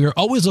 we are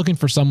always looking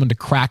for someone to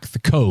crack the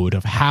code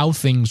of how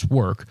things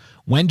work.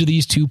 When do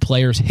these 2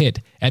 players hit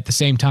at the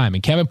same time?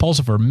 And Kevin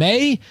Pulsifer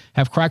may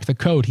have cracked the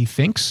code, he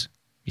thinks.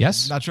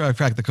 Yes? Not sure I've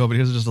cracked the code, but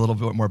here's just a little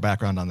bit more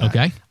background on that.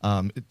 Okay.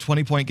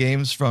 20-point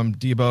games from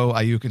Debo,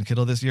 Ayuk, and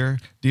Kittle this year.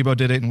 Debo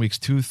did it in weeks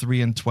 2,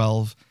 3, and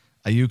 12.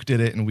 Ayuk did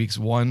it in weeks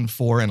 1,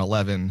 4, and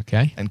 11.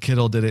 Okay. And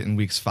Kittle did it in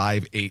weeks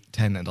 5, 8,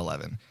 10, and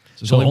 11.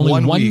 So there's only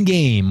one week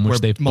game which where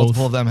they've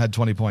multiple both- of them had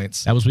 20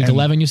 points. That was week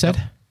 11, you said?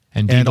 Yep.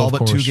 And And Debo, all of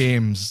but 2 course.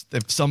 games,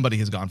 if somebody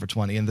has gone for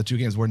 20. And the 2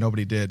 games where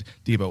nobody did,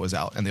 Debo was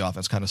out, and the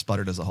offense kind of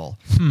sputtered as a whole.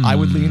 I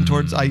would lean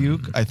towards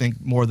Ayuk. I think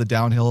more the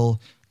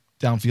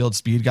downfield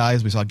speed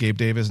guys. We saw Gabe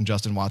Davis and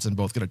Justin Watson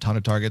both get a ton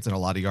of targets and a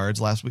lot of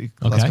yards last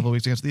couple of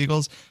weeks against the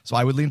Eagles. So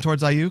I would lean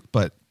towards Ayuk,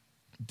 but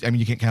I mean,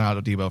 you can't count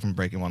out Debo from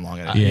breaking one long.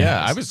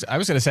 Yeah. I was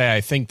going to say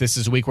I think this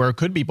is a week where it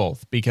could be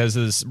both because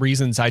of the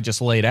reasons I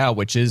just laid out,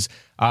 which is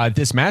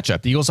this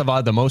matchup. The Eagles have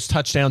allowed the most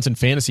touchdowns and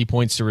fantasy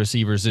points to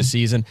receivers this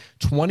season.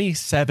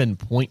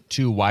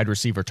 27.2 wide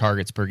receiver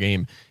targets per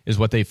game is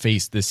what they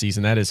faced this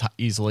season. That is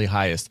easily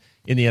highest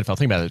in the NFL.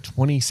 Think about it,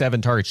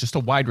 27 targets, just a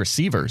wide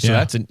receiver. So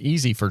that's an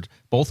easy for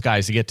both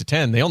guys to get to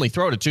 10. They only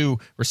throw to 2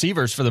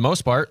 receivers for the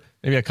most part,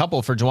 maybe a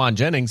couple for Juwan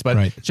Jennings, but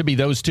it should be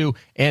those 2.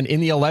 And in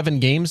the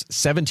 11 games,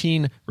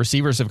 17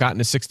 receivers have gotten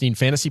to 16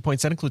 fantasy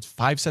points. That includes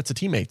 5 sets of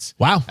teammates.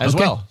 Wow. As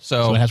well.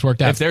 So it has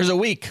worked out. If there's a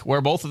week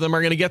where both of them are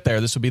going to get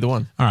there, this would be the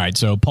one. All right.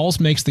 So Pulse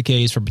makes the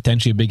case for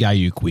potentially a big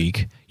Ayuk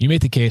week. You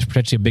make the case for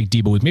potentially a big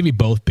Debo week, maybe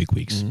both big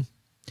weeks. Mm-hmm.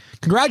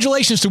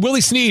 Congratulations to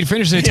Willie Snead,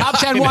 finishing the top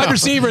 10 wide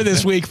receiver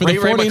this week for the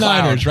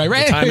 49ers. Right,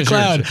 Ray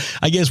McLeod.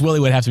 I guess Willie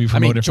would have to be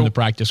promoted from the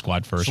practice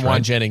squad first.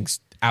 Juwan Jennings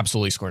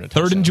absolutely scored a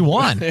touchdown. Third and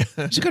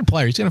Juwan. He's a good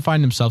player. He's going to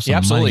find himself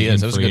some money in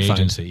free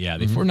agency. Yeah,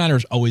 the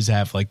 49ers always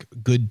have like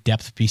good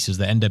depth pieces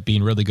that end up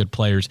being really good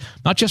players,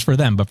 not just for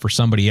them, but for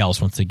somebody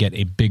else once they get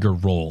a bigger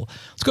role.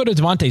 Let's go to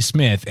Devontae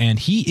Smith, and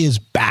he is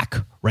back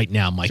right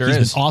now, Mike.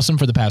 He's been awesome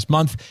for the past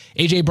month.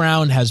 A.J.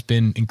 Brown has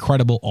been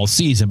incredible all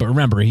season, but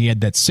remember, he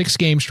had that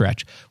 6-game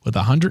stretch with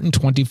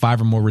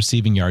 125 or more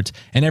receiving yards,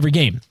 and every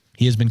game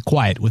he has been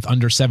quiet with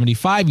under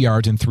 75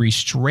 yards in 3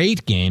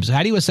 straight games.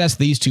 How do you assess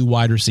these 2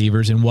 wide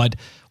receivers in what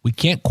we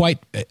can't quite,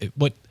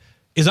 what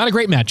is not a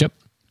great matchup,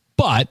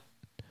 but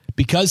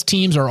because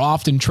teams are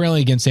often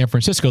trailing against San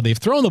Francisco, they've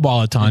thrown the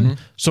ball a ton,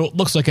 so it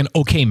looks like an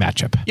okay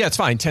matchup. Yeah, it's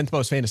fine. 10th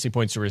most fantasy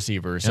points to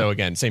receivers. So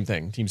again, same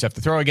thing. Teams have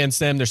to throw against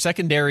them. Their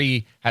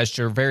secondary has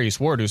Charvarius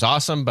Ward, who's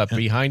awesome, but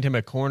behind him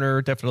at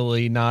corner,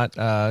 definitely not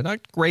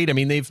great. I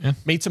mean, they've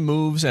made some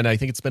moves, and I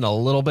think it's been a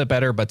little bit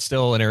better, but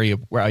still an area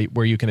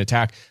where you can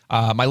attack.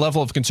 My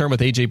level of concern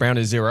with A.J. Brown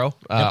is 0.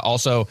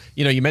 Also,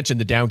 you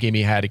mentioned the down game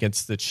he had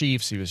against the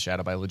Chiefs. He was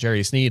shadowed by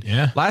L'Jarius Sneed.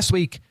 Last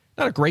week,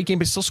 not a great game,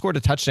 but still scored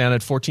a touchdown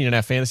at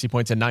 14.5 fantasy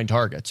points and 9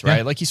 targets,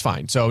 right? Like, he's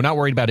fine. So not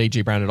worried about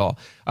A.J. Brown at all.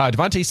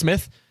 Devontae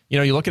Smith,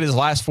 you look at his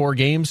last 4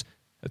 games,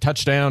 a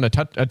touchdown, a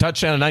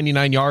touchdown,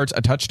 99 yards,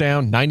 a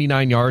touchdown,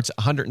 99 yards,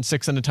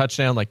 106 and a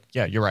touchdown. Like,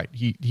 yeah, you're right.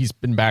 He's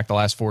been back the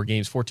last 4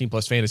 games,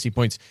 14-plus fantasy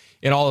points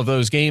in all of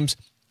those games.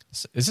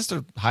 Is this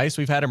the highest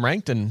we've had him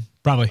ranked in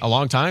probably a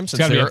long time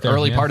since the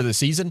early part of the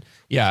season?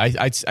 Yeah,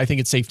 I think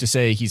it's safe to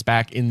say he's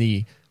back in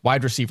the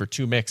wide receiver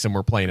 2 mix, and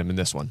we're playing him in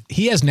this one.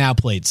 He has now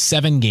played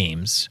 7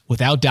 games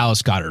without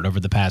Dallas Goedert over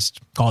the past,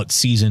 call it,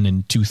 season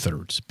and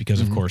 2/3, because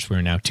of course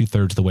we're now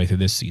 2/3 of the way through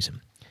this season.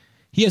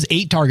 He has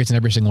 8 targets in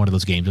every single one of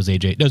those games. Does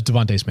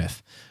Devontae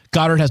Smith?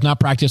 Goddard has not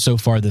practiced so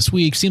far this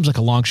week. Seems like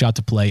a long shot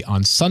to play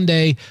on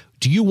Sunday.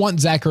 Do you want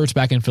Zach Ertz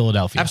back in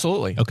Philadelphia?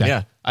 Absolutely. Okay.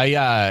 Yeah.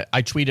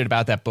 I tweeted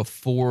about that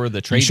before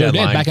the trade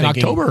deadline. Did, back in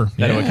October.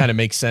 That it would kind of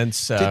make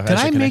sense. Did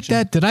I make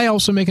that? Did I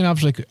also make an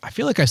observation? I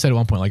feel like I said at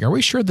one point, like, are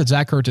we sure that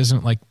Zach Ertz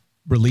isn't like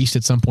released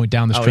at some point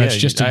down the stretch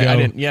just to go? I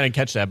didn't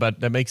catch that,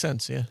 but that makes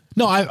sense. Yeah.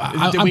 No,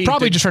 I'm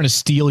probably just trying to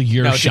steal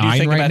your shine did you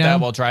think right about now.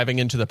 that while driving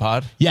into the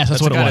pod? Yes,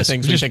 that's what it was.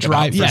 Things we think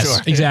about, yes,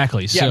 sure.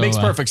 Exactly. Yeah, it makes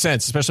perfect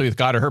sense, especially with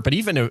Goddard hurt. But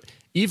even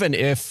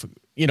if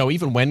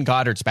even when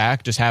Goddard's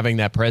back, just having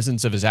that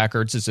presence of Zach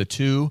Ertz is a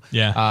 2.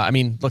 Yeah. I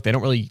mean, look, they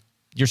don't really.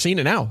 You're seeing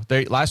it now.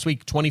 Last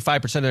week,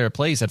 25% of their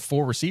plays had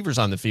 4 receivers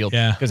on the field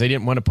because they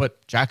didn't want to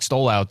put Jack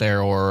Stoll out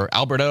there or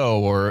Alberto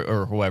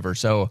or whoever.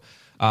 So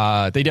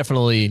they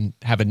definitely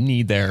have a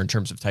need there in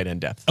terms of tight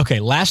end depth. Okay,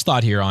 last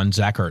thought here on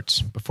Zach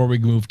Ertz before we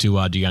move to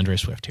DeAndre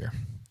Swift here.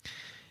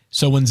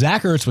 So when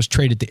Zach Ertz was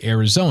traded to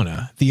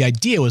Arizona, the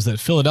idea was that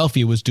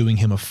Philadelphia was doing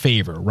him a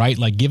favor, right?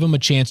 Like, give him a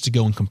chance to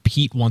go and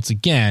compete once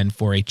again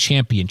for a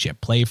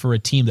championship, play for a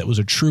team that was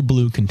a true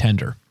blue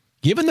contender.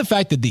 Given the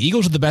fact that the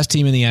Eagles are the best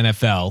team in the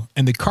NFL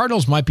and the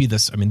Cardinals might be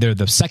they're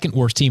the second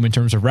worst team in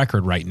terms of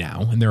record right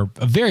now, and they're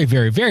a very,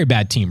 very, very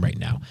bad team right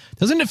now.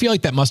 Doesn't it feel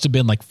like that must have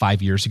been like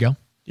 5 years ago?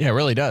 Yeah, it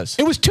really does.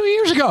 It was 2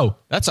 years ago.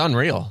 That's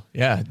unreal.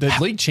 Yeah, the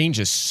league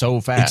changes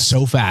so fast. It's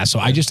so fast. So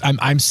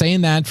I'm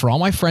saying that for all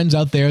my friends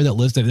out there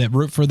that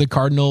root for the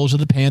Cardinals or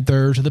the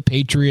Panthers or the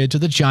Patriots or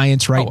the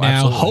Giants right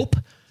now. Absolutely. Hope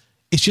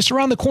it's just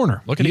around the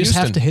corner. Look at you Houston.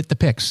 just have to hit the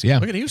picks. Yeah.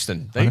 Look at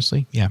Houston.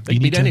 Honestly, yeah. They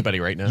can beat anybody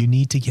right now. You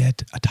need to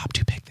get a top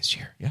 2 pick this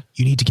year. Yeah.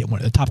 You need to get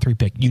the top 3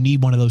 pick. You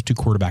need one of those 2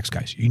 quarterbacks,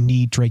 guys. You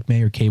need Drake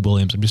May or Kay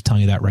Williams. I'm just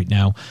telling you that right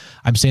now.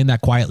 I'm saying that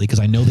quietly because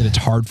I know that it's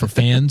hard for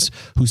fans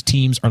whose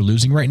teams are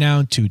losing right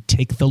now to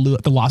take the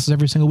losses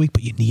every single week,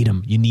 but you need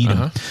them. You need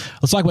them.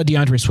 Let's talk about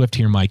DeAndre Swift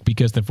here, Mike,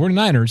 because the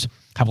 49ers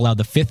have allowed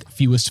the 5th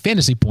fewest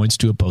fantasy points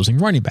to opposing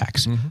running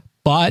backs.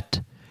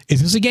 But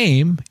is this a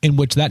game in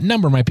which that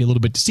number might be a little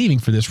bit deceiving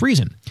for this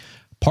reason?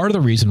 Part of the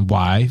reason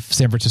why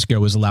San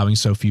Francisco is allowing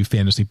so few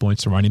fantasy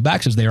points to running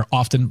backs is they are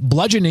often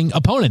bludgeoning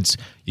opponents.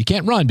 You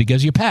can't run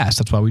because you pass.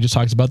 That's why we just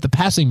talked about the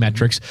passing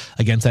metrics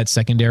against that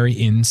secondary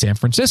in San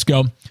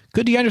Francisco.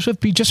 Could DeAndre Swift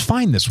be just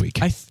fine this week?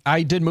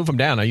 I did move him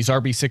down. I use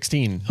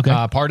RB16.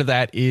 Okay. Part of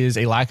that is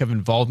a lack of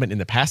involvement in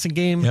the passing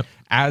game. Yep.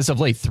 As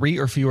of late, 3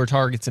 or fewer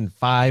targets in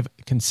 5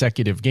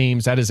 consecutive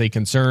games. That is a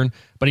concern.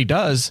 But he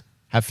does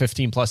have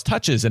 15-plus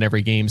touches in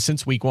every game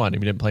since week 1. He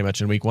didn't play much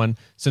in week 1.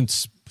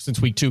 Since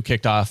week 2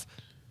 kicked off,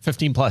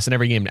 15-plus in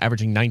every game,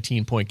 averaging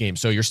 19-point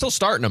games. So you're still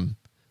starting him,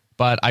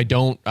 but I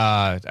don't.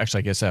 Actually,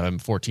 I guess I'm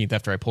 14th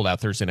after I pulled out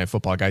Thursday Night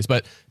Football, guys.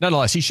 But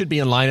nonetheless, he should be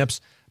in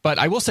lineups. But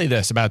I will say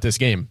this about this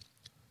game.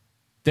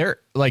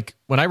 Like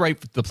when I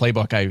write the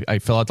playbook, I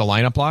fill out the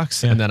lineup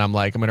blocks, and then I'm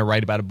like, I'm going to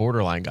write about a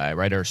borderline guy,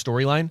 right, or a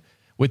storyline.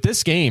 With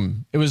this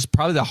game, it was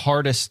probably the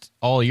hardest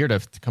all year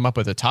to come up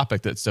with a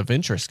topic that's of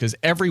interest because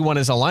everyone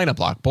is a lineup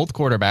block. Both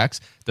quarterbacks,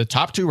 the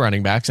top 2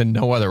 running backs, and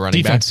no other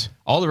running backs.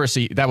 All the rest,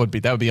 that would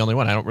be the only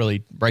one. I don't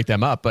really write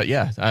them up, but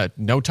yeah,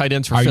 no tight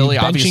ends for Philly.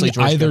 Are you benching obviously,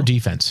 George either Kittle.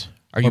 defense?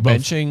 Are you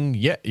benching?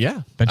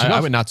 Yeah. I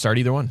would not start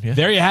either one. Yeah.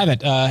 There you have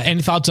it.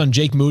 Any thoughts on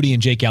Jake Moody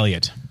and Jake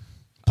Elliott?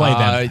 Play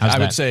them. I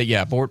would say,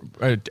 yeah.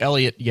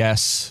 Elliott,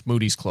 yes.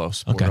 Moody's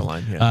close.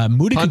 Borderline. Okay. Yeah.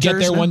 Moody Hunters, could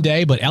get there one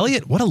day, but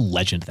Elliott, what a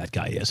legend that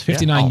guy is.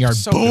 59-yard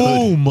so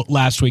boom good.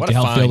 last week What to a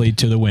help find. Philly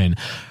to the win.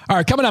 All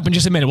right, coming up in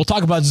just a minute, we'll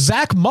talk about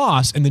Zach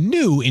Moss and the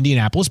new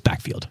Indianapolis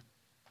backfield.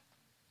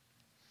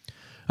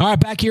 All right,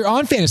 back here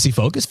on Fantasy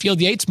Focus, Field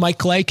Yates, Mike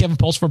Clay, Kevin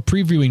Pulsifer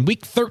previewing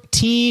Week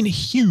 13.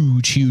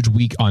 Huge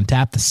week on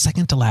tap, the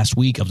second to last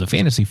week of the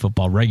fantasy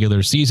football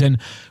regular season.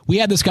 We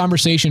had this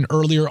conversation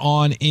earlier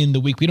on in the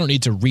week. We don't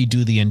need to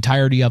redo the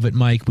entirety of it,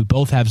 Mike. We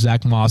both have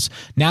Zach Moss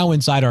now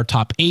inside our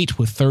top 8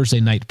 with Thursday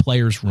night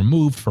players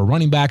removed for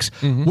running backs.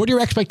 What are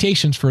your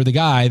expectations for the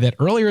guy that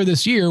earlier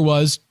this year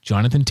was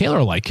Jonathan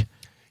Taylor-like?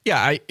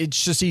 Yeah,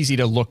 it's just easy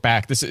to look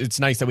back. It's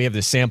nice that we have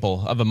this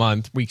sample of a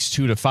month, weeks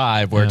 2 to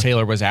 5, where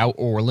Taylor was out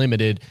or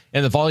limited,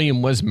 and the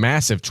volume was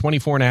massive.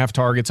 24.5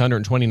 targets,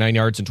 129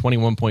 yards, and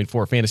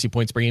 21.4 fantasy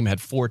points per game. Had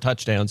 4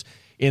 touchdowns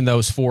in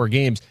those 4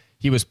 games.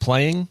 He was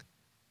playing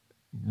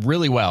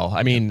really well.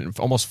 I mean,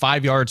 almost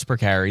 5 yards per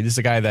carry. This is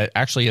a guy that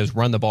actually has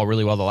run the ball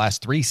really well the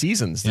last 3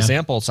 seasons. The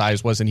sample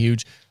size wasn't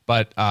huge,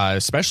 but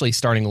especially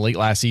starting late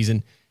last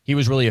season, he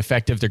was really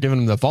effective. They're giving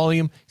him the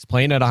volume. He's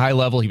playing at a high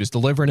level. He was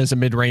delivering as a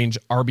mid-range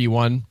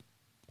RB1.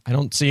 I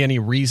don't see any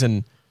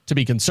reason to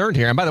be concerned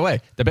here. And by the way,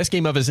 the best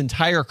game of his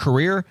entire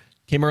career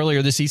came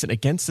earlier this season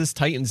against this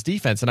Titans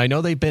defense. And I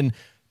know they've been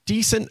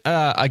decent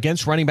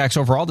against running backs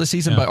overall this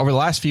season, but over the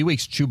last few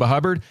weeks, Chuba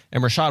Hubbard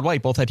and Rachaad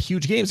White both had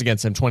huge games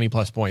against him,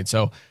 20-plus points.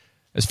 So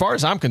as far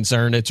as I'm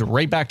concerned, it's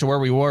right back to where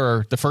we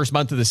were the first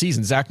month of the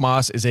season. Zach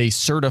Moss is a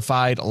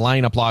certified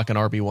lineup lock in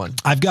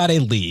RB1. I've got a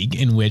league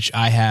in which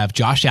I have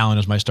Josh Allen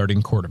as my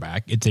starting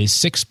quarterback. It's a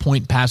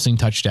 6-point passing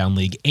touchdown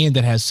league, and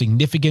it has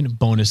significant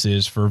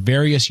bonuses for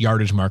various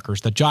yardage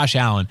markers that Josh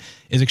Allen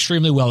is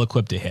extremely well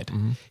equipped to hit.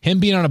 Him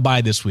being on a bye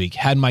this week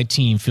had my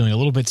team feeling a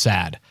little bit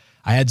sad.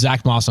 I had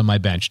Zach Moss on my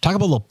bench. Talk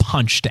about a little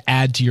punch to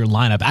add to your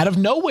lineup out of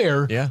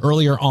nowhere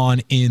earlier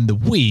on in the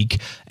week.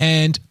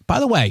 And by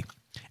the way,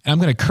 and I'm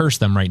going to curse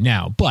them right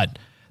now, but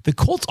the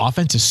Colts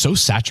offense is so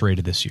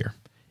saturated this year.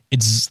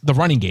 It's the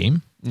running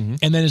game, and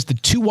then it's the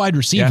 2 wide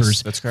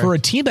receivers. That's correct. For a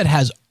team that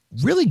has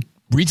really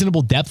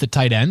reasonable depth at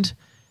tight end,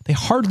 they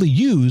hardly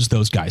use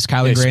those guys.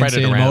 Kylie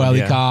Granson, Mo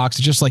Alley Cox.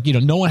 It's just like,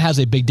 no one has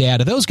a big day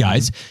out of those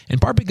guys, in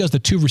part because the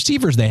 2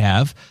 receivers they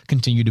have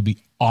continue to be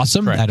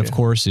awesome. Correct, that, of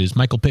course, is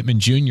Michael Pittman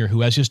Jr.,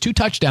 who has just 2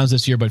 touchdowns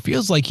this year, but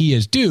feels like he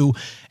is due.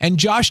 And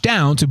Josh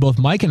Downs, who both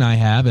Mike and I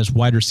have as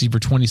wide receiver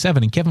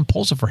 27, and Kevin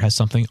Pulsifer has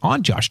something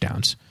on Josh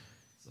Downs.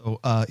 So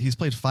he's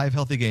played 5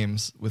 healthy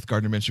games with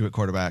Gardner Minshew at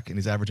quarterback, and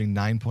he's averaging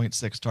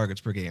 9.6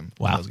 targets per game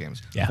in those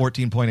games.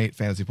 14.8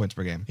 fantasy points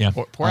per game. Yeah.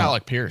 Poor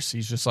Alec Pierce.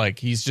 He's just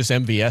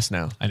MVS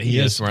now. And he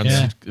just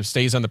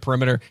stays on the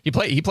perimeter. He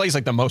plays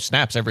like the most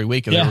snaps every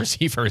week of the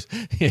receivers.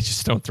 You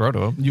just don't throw to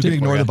him. You can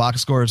ignore the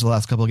box scores. The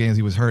last couple of games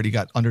he was hurt. He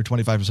got under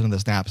 25% of the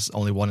snaps,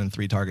 only 1 in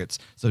 3 targets.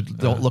 So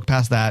don't look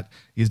past that.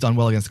 He's done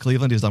well against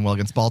Cleveland. He's done well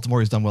against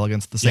Baltimore. He's done well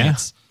against the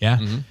Saints.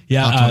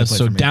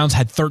 So Downs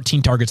had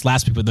 13 targets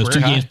last week, but those 2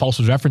 games Pulse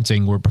was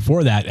referencing were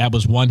before that. That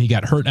was one. He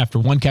got hurt after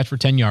 1 catch for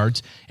 10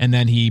 yards, and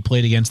then he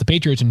played against the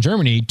Patriots in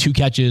Germany, 2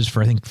 catches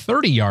for, I think,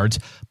 30 yards,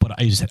 but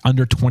he's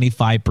under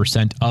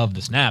 25% of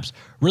the snaps.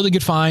 Really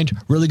good find,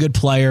 really good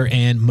player,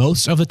 and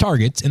most of the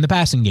targets in the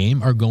passing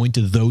game are going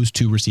to those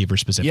 2 receivers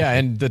specifically. Yeah,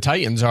 and the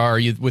Titans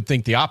you would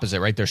think the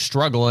opposite, right? They're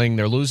struggling.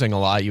 They're losing a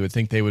lot. You would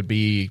think they would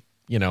be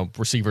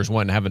receivers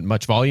one haven't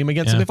much volume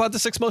against them. They've had the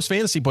 6th most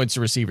fantasy points to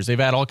receivers. They've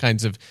had all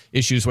kinds of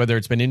issues, whether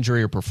it's been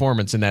injury or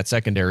performance in that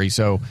secondary.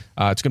 So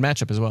it's a good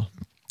matchup as well.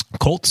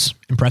 Colts,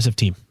 impressive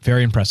team.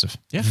 Very impressive.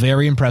 Yeah.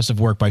 Very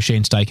impressive work by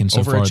Shane Steichen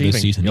so far this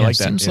season. Like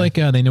that. Seems like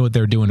they know what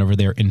they're doing over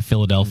there in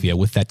Philadelphia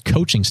with that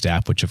coaching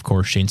staff, which, of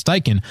course, Shane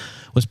Steichen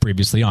was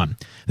previously on.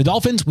 The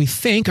Dolphins, we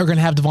think, are going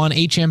to have Devon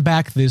Achane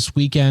back this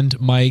weekend,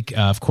 Mike.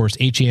 Of course,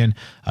 Achane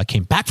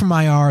came back from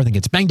IR, then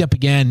gets banged up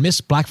again,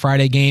 missed Black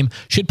Friday game,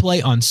 should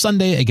play on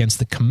Sunday against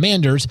the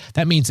Commanders.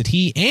 That means that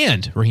he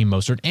and Raheem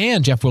Mostert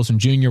and Jeff Wilson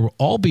Jr. will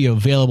all be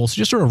available. So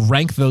just sort of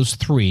rank those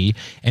 3,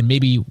 and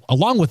maybe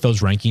along with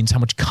those rankings, how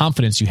much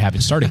confidence you have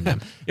in starting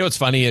them. What's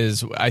funny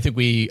is I think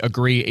we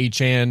agree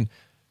Achane,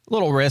 a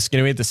little risk. We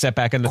had the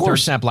setback in the 3rd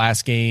snap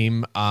last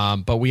game,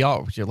 but we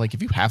all like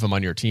if you have him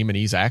on your team and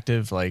he's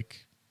active,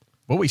 like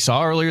what we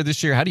saw earlier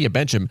this year, how do you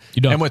bench him?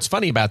 You don't. And what's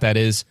funny about that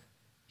is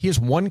He has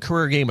one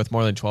career game with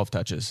more than 12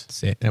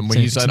 touches. And It's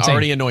he's insane.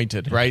 already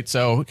anointed, right?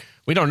 So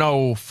we don't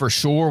know for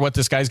sure what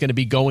this guy's going to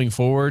be going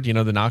forward. You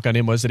know, the knock on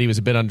him was that he was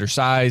a bit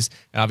undersized.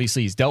 And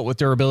obviously, he's dealt with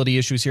durability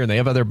issues here, and they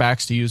have other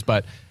backs to use.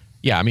 But,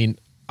 yeah, I mean,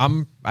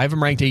 I have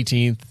him ranked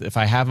 18th. If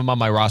I have him on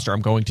my roster,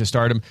 I'm going to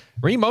start him.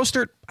 Raheem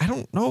Mostert, I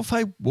don't know if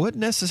I would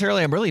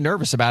necessarily. I'm really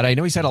nervous about it. I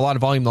know he's had a lot of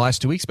volume the last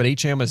 2 weeks, but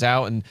H.M. was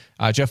out, and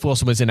Jeff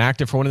Wilson was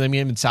inactive for one of them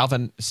games, and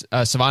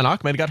Salvon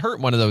Ahmed got hurt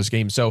in one of those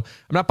games. So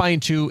I'm not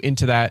buying too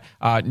into that.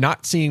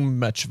 Not seeing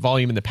much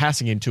volume in the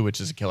passing game, too, which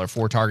is a killer.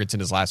 4 targets in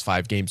his last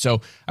 5 games.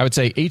 So I would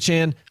say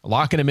H.N.,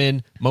 locking him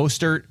in.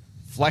 Mostert,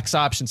 flex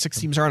option. 6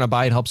 teams are on a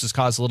bye. It helps his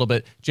cause a little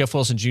bit. Jeff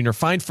Wilson Jr.,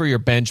 fine for your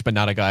bench, but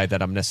not a guy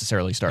that I'm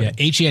necessarily starting.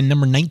 Yeah, HEN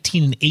number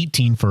 19 and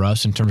 18 for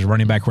us in terms of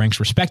running back ranks,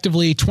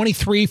 respectively.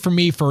 23 for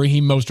me for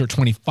Raheem Mostert,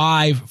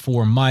 25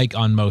 for Mike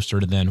on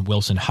Mostert, and then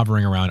Wilson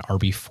hovering around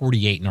RB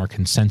 48 in our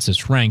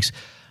consensus ranks.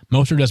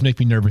 Mostert does make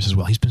me nervous as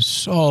well. He's been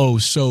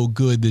so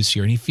good this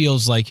year, and he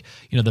feels like,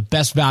 you know, the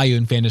best value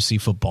in fantasy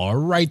football,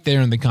 right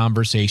there in the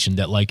conversation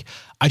that, like,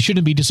 I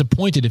shouldn't be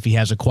disappointed if he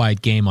has a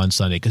quiet game on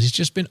Sunday because he's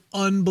just been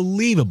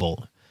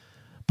unbelievable.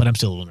 But I'm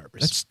still a little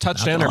nervous. It's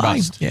touchdown or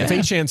bust. Yeah. If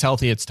H.N.'s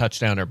healthy, it's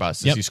touchdown or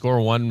bust. Yep. If you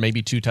score 1,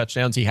 maybe 2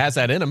 touchdowns, he has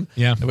that in him,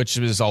 which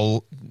is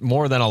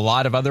more than a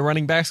lot of other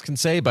running backs can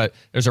say, but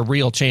there's a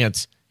real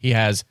chance he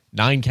has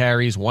 9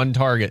 carries, 1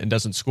 target, and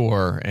doesn't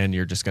score, and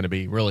you're just going to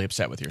be really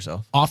upset with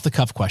yourself. Off the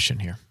cuff question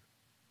here.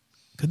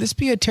 Could this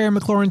be a Terry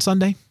McLaurin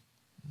Sunday?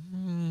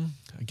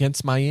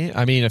 Against Miami?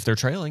 I mean, if they're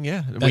trailing,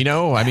 yeah. We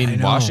know. I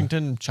mean,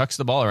 Washington chucks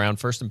the ball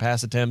around first in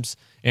pass attempts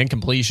and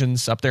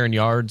completions up there in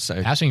yards.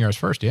 Passing yards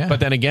first, yeah.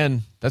 But then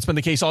again, that's been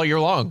the case all year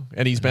long,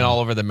 and he's been all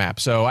over the map.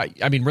 So,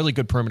 I mean, really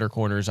good perimeter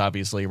corners,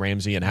 obviously,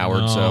 Ramsey and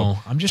Howard. So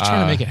I'm just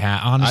trying to make it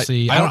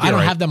honestly, I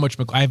don't have that much.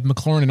 I have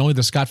McLaurin and only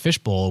the Scott Fish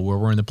Bowl where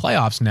we're in the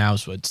playoffs now,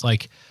 so it's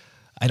like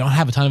I don't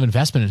have a ton of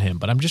investment in him,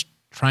 but I'm just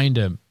trying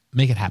to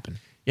make it happen.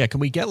 Yeah, can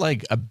we get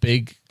like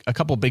a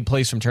couple big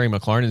plays from Terry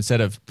McLaurin instead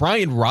of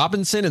Brian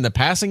Robinson in the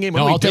passing game?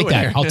 No, I'll take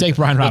that. I'll take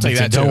Brian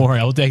Robinson. Don't worry,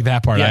 I'll take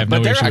that part. Yeah, I have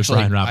no issue with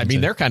Brian Robinson. I mean,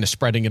 they're kind of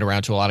spreading it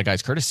around to a lot of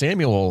guys. Curtis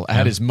Samuel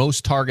had his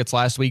most targets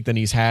last week than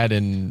he's had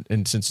in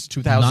since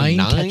 2009.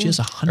 9 catches,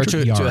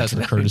 100 yards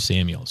for Curtis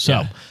Samuel.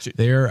 So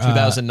they're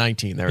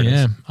 2019. There it is.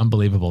 Yeah,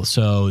 unbelievable.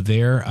 So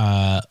there's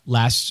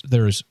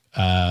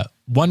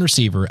one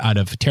receiver out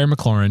of Terry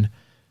McLaurin,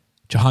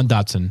 Jahan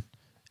Dotson,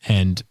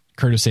 and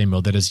Curtis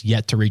Samuel that has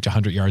yet to reach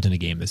 100 yards in a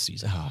game this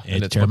season.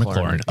 It's Terry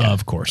McLaurin,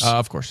 of course.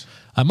 Of course.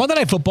 Monday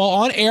Night Football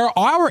on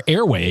our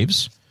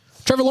airwaves.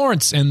 Trevor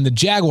Lawrence and the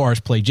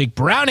Jaguars play Jake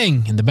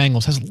Browning, and the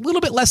Bengals has a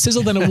little bit less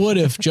sizzle than it would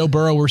if Joe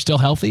Burrow were still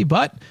healthy,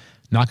 but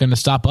not going to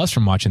stop us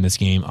from watching this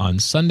game on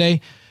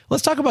Sunday.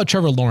 Let's talk about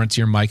Trevor Lawrence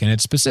here, Mike, and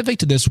it's specific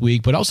to this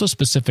week, but also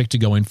specific to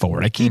going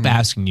forward. I keep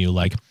asking you,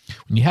 like,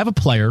 when you have a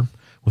player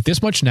with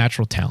this much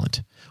natural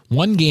talent,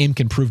 one game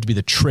can prove to be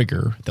the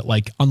trigger that,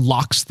 like,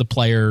 unlocks the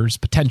player's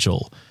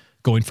potential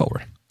going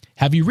forward.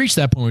 Have you reached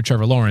that point with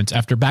Trevor Lawrence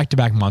after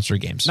back-to-back monster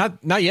games?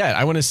 Not yet.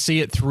 I want to see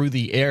it through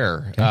the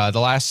air. The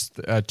last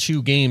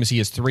 2 games, he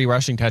has 3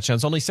 rushing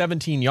touchdowns, only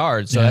 17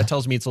 yards. So that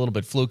tells me it's a little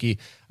bit fluky.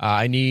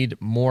 I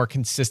need more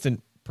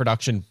consistent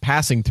production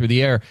passing through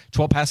the air.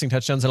 12 passing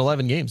touchdowns in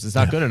 11 games. It's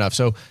not good enough.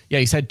 So, yeah,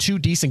 he's had 2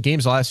 decent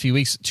games the last few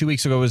weeks. 2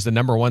 weeks ago was the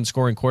number 1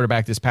 scoring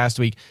quarterback. This past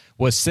week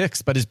was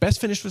 6th, but his best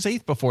finish was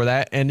 8th before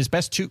that, and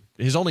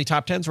his only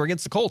top 10s were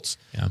against the Colts.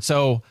 Yeah.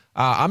 So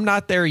I'm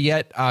not there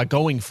yet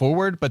going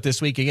forward, but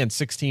this week, again,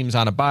 6 teams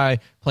on a bye,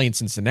 playing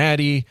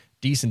Cincinnati,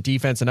 decent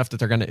defense, enough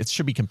that it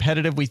should be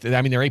competitive.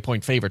 I mean, they're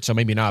 8-point favorites, so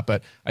maybe not,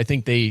 but I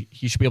think he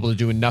should be able to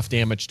do enough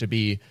damage to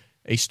be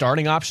a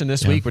starting option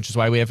this week, which is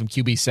why we have him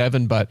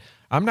QB7, but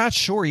I'm not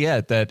sure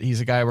yet that he's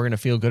a guy we're going to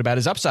feel good about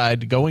his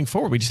upside going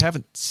forward. We just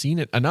haven't seen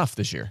it enough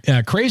this year.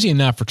 Yeah, crazy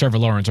enough for Trevor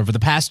Lawrence, over the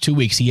past 2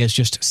 weeks, he has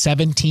just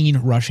 17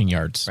 rushing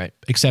yards, right?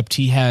 Except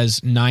he has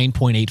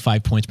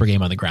 9.85 points per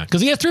game on the ground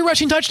because he has 3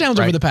 rushing touchdowns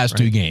over the past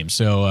 2 games.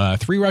 So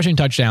 3 rushing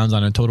touchdowns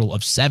on a total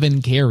of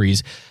 7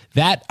 carries.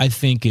 That, I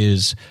think,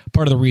 is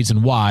part of the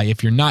reason why,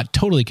 if you're not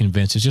totally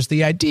convinced, is just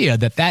the idea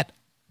that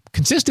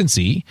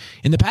consistency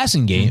in the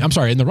passing game,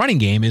 in the running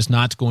game, is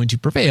not going to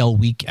prevail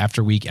week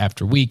after week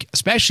after week,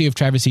 especially if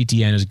Travis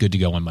Etienne is good to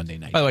go on Monday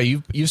night. By the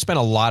way, you've spent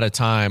a lot of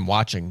time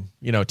watching,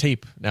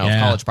 tape now of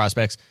college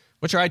prospects.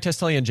 What's your eye test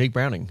telling you on Jake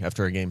Browning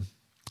after a game?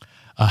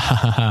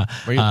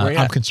 Where you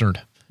I'm concerned.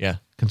 Yeah.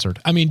 Concerned.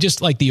 I mean,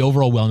 just like the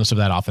overall wellness of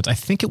that offense. I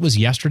think it was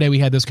yesterday we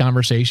had this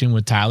conversation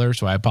with Tyler,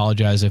 so I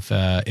apologize if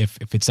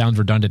it sounds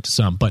redundant to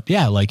some. But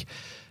yeah, like,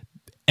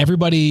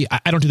 everybody,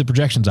 I don't do the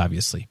projections,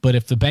 obviously, but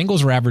if the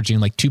Bengals are averaging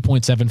like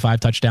 2.75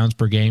 touchdowns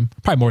per game,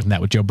 probably more than that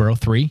with Joe Burrow,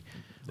 3.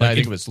 I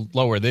think it was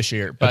lower this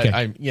year, but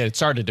it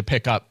started to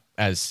pick up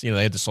as they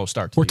had the slow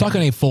start. We're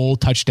talking a full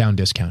touchdown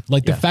discount.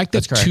 Like the fact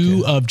that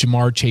 2 of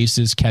Jamar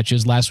Chase's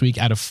catches last week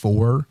out of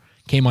 4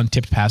 came on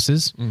tipped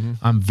passes,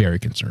 I'm very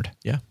concerned.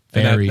 Yeah,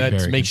 very, that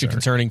very makes concerned. you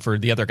concerning for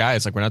the other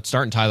guys. Like, we're not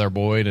starting Tyler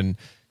Boyd, and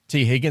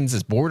T. Higgins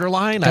is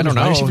borderline. I don't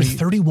know. He was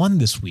 31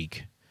 this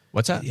week.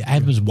 What's that? I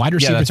have him as wide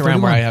receiver. Yeah, that's around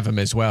 31. where I have him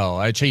as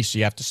well. Chase,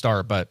 you have to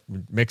start, but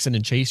Mixon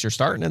and Chase, you're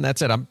starting, and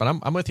that's it.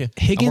 I'm with you.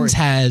 Higgins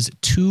has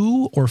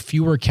 2 or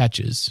fewer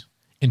catches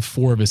in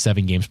 4 of his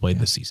 7 games played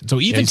this season. So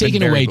even he's been taking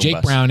very away boom Jake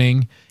bust.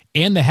 Browning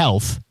and the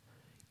health,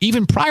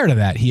 even prior to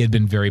that, he had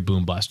been very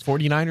boom bust.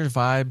 49ers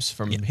vibes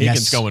from Higgins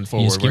yes, going he's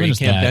forward, where given you us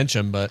can't that. bench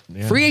him, but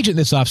yeah. Free agent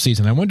this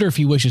offseason. I wonder if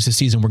he wishes his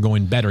season were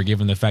going better,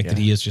 given the fact that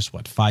he is just,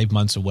 5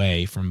 months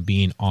away from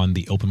being on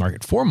the open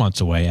market. 4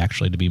 months away,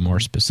 actually, to be more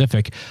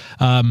specific.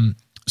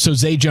 So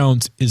Zay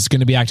Jones is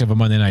going to be active on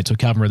Monday night. So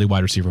Calvin Ridley,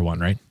 wide receiver 1,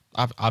 right?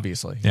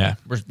 Obviously. Yeah.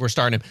 We're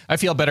starting him. I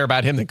feel better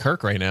about him than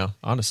Kirk right now,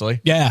 honestly.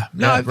 Yeah.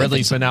 No, I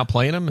Ridley's think been out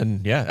playing him,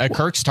 and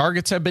Kirk's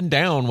targets have been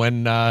down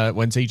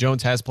when Zay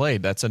Jones has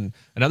played. That's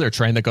another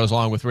trend that goes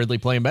along with Ridley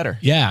playing better.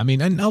 Yeah, I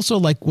mean, and also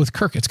like with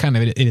Kirk, it's kind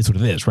of it is what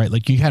it is, right?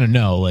 Like you kind of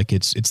know, like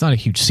it's not a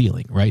huge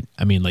ceiling, right?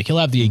 I mean, like he'll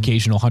have the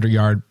occasional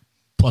 100-yard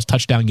plus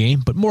touchdown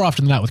game, but more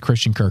often than not with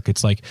Christian Kirk,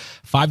 it's like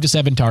 5 to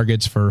 7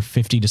 targets for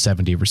 50 to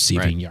 70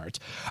 receiving yards.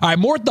 All right,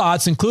 more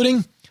thoughts,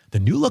 including the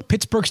new look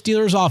Pittsburgh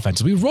Steelers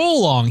offense. We roll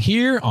along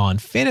here on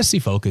Fantasy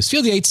Focus.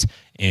 Field Yates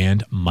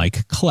and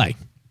Mike Clay.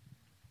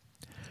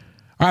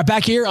 All right,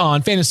 back here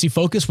on Fantasy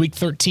Focus, Week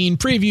 13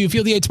 preview.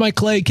 Field Yates, Mike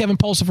Clay, Kevin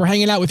Pulsifer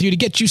hanging out with you to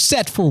get you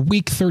set for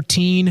Week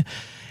 13.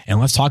 And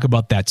let's talk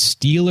about that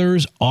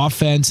Steelers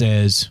offense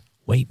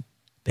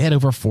they had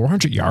over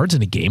 400 yards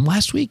in a game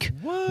last week.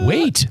 What?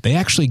 Wait, they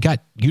actually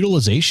got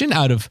utilization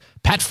out of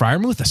Pat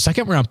Freiermuth, a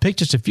second-round pick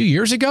just a few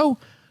years ago,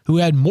 who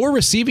had more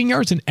receiving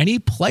yards than any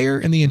player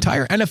in the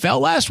entire NFL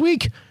last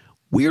week.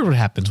 Weird what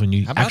happens when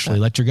you actually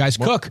let your guys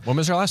cook. When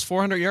was their last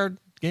 400-yard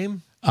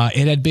game?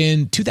 It had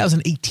been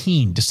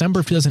 2018,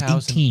 December of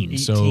 2018.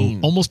 So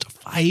almost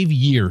 5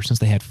 years since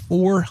they had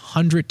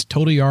 400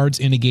 total yards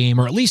in a game,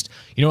 or at least,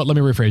 you know what, let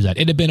me rephrase that.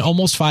 It had been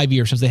almost 5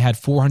 years since they had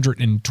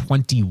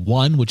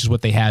 421, which is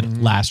what they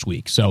had last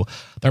week. So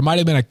there might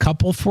have been a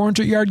couple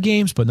 400-yard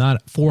games, but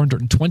not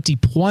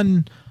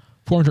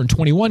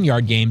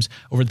 421-yard games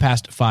over the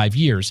past 5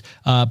 years.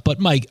 But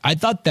Mike, I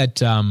thought that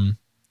the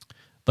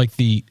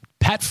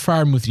Pat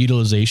Freiermuth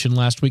utilization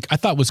last week, I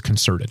thought was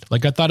concerted.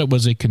 Like I thought it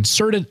was a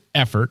concerted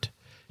effort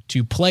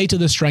to play to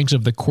the strengths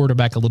of the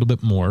quarterback a little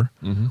bit more,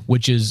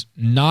 which is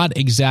not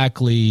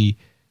exactly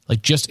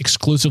like just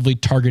exclusively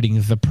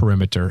targeting the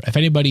perimeter. If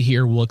anybody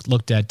here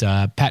looked at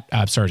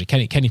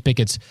Kenny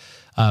Pickett's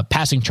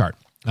passing chart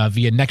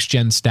via Next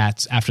Gen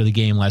Stats after the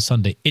game last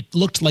Sunday, it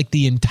looked like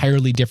the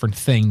entirely different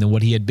thing than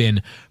what he had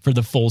been for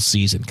the full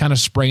season, kind of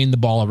spraying the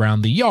ball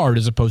around the yard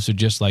as opposed to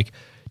just like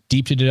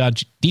deep to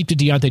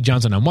Deontay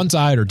Johnson on one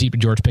side or deep to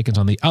George Pickens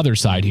on the other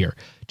side here.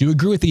 Do you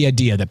agree with the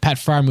idea that Pat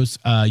Freiermuth's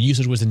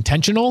usage was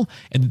intentional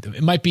and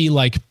it might be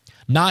like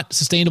not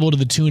sustainable to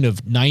the tune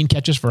of 9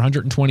 catches for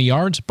 120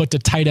 yards, but to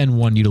tight end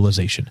 1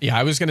 utilization? Yeah,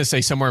 I was going to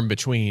say somewhere in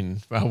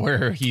between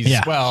where he's,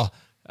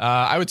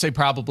 I would say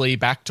probably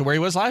back to where he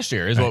was last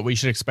year is what we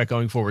should expect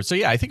going forward. So,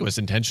 yeah, I think it was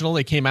intentional.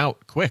 They came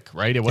out quick,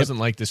 right? It wasn't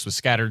like this was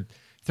scattered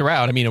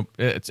throughout. I mean,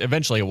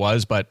 eventually it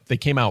was, but they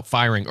came out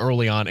firing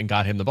early on and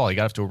got him the ball. He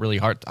got off to a really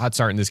hot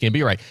start in this game. But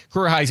you're right.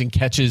 Career highs in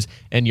catches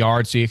and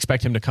yards, so you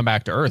expect him to come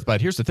back to earth. But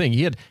here's the thing.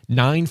 He had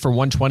 9 for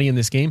 120 in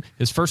this game.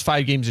 His first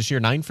 5 games this year,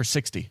 9 for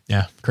 60.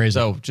 Yeah, crazy.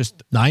 So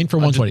just 9 for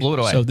 120. blew it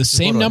away. So the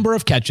same number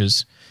of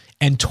catches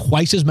and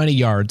twice as many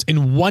yards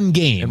in one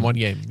game.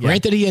 Yeah.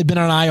 Granted, he had been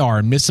on IR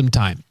and missed some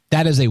time.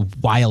 That is a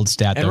wild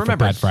stat, though,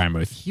 remember, for Pat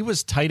Freiermuth. He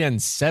was tight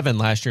end 7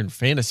 last year in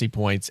fantasy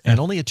points and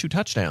only had 2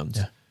 touchdowns.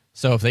 Yeah.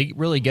 So if they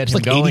really get him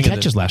like going, 80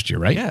 catches last year,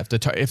 right? Yeah,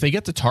 if they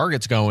get the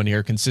targets going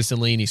here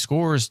consistently and he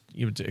scores,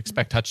 you would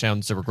expect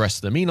touchdowns to regress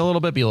to the mean a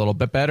little bit, be a little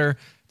bit better.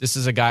 This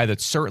is a guy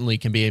that certainly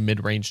can be a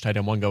mid-range tight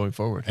end 1 going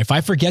forward. If I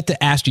forget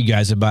to ask you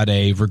guys about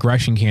a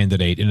regression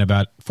candidate in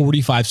about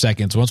 45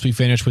 seconds, once we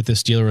finish with the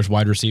Steelers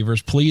wide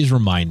receivers, please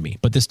remind me.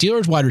 But the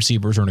Steelers wide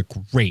receivers are in a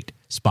great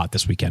spot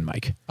this weekend,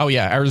 Mike. Oh,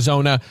 yeah.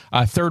 Arizona,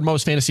 3rd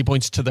most fantasy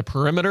points to the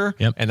perimeter.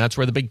 Yep. And that's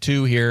where the big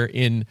 2 here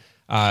in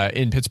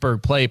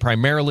Pittsburgh play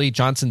primarily.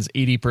 Johnson's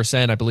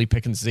 80%. I believe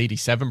Pickens is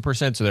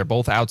 87%. So they're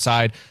both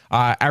outside.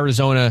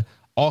 Arizona,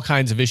 all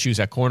kinds of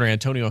issues at corner.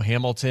 Antonio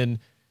Hamilton,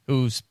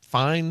 who's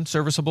fine,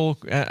 serviceable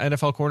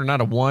NFL corner,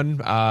 not a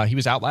 1. He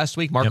was out last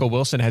week. Marco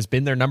Wilson has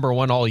been their number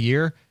 1 all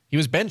year. He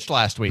was benched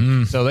last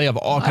week. So they have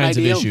all kinds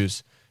of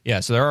issues.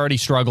 Yeah, so they're already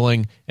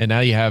struggling. And now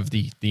you have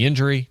the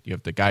injury. You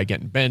have the guy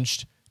getting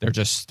benched.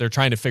 They're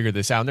trying to figure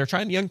this out. And they're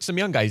trying some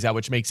young guys out,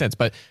 which makes sense.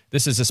 But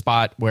this is a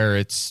spot where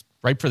it's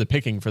ripe for the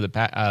picking for the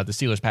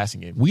Steelers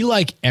passing game. We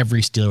like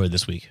every Steeler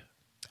this week,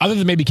 other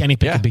than maybe Kenny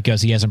Pickett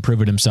because he hasn't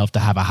proven himself to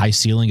have a high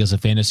ceiling as a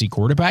fantasy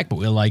quarterback. But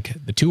we like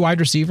the 2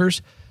 wide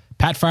receivers,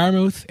 Pat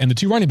Freiermuth, and the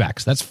 2 running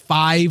backs. That's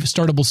 5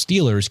 startable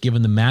Steelers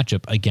given the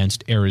matchup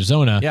against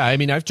Arizona. Yeah, I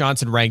mean, I've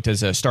Johnson ranked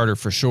as a starter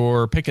for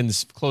sure.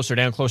 Pickens closer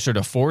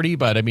to 40.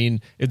 But I mean,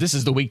 if this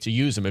is the week to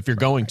use him, if you're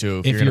going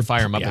to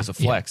fire him up as a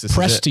flex,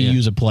 pressed to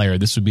use a player,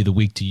 this would be the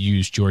week to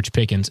use George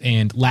Pickens.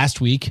 And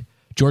last week,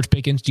 George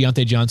Pickens,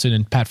 Deontay Johnson,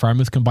 and Pat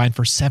Freiermuth combined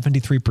for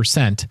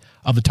 73%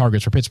 of the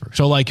targets for Pittsburgh.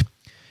 So, like,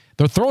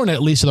 They're throwing it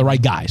at least to the right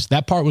guys.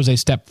 That part was a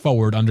step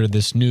forward under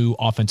this new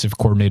offensive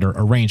coordinator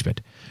arrangement.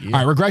 All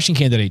right, regression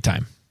candidate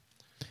time.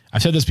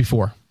 I've said this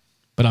before,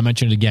 but I'll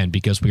mention it again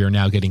because we are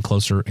now getting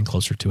closer and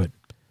closer to it.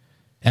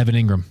 Evan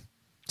Ingram,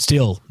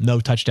 still no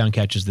touchdown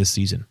catches this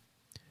season.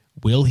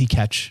 Will he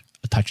catch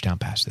a touchdown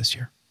pass this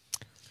year?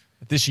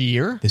 This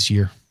year? This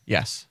year.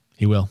 Yes.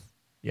 He will.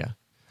 Yeah.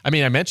 I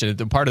mean, I mentioned it.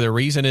 The part of the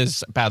reason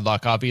is bad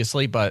luck,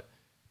 obviously, but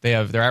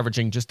they're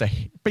averaging just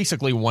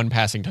basically one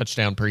passing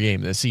touchdown per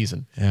game this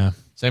season. Yeah.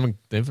 So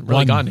they haven't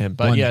really gone to him.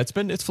 But yeah,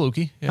 it's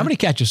fluky. Yeah. How many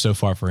catches so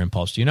far for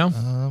Impulse? Do you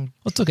know?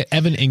 Let's look at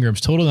Evan Ingram's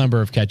total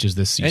number of catches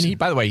this season. And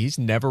by the way, he's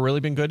never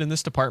really been good in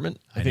this department.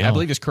 I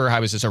believe his career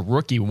high was as a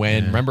rookie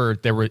when, remember,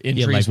 there were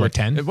injuries. Like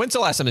 10? When's the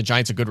last time the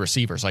Giants had good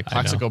receivers? Like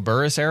Plaxico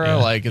Burress era?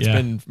 Like it's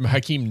been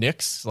Hakeem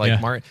Nicks, like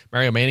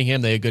Mario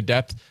Manningham. They had good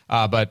depth.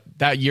 But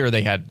that year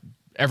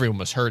everyone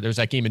was hurt. There was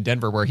that game in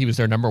Denver where he was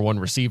their number one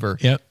receiver.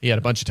 Yep. He had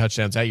a bunch of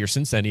touchdowns that year.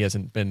 Since then, he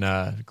hasn't been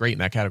great in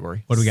that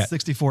category. What do we got?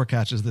 64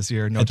 catches this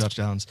year, no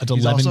touchdowns. That's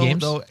 11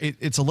 games? Though,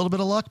 it's a little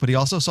bit of luck, but he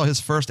also saw his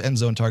first end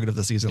zone target of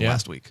the season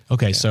last week.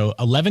 Okay, so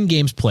 11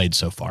 games played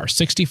so far.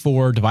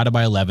 64 divided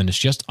by 11 is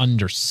just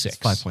under 6.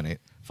 5.8.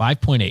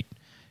 5.8.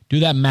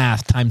 Do that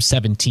math times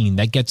 17.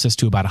 That gets us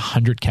to about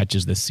 100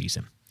 catches this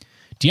season.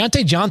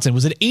 Deontay Johnson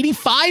was at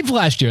 85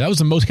 last year. That was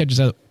the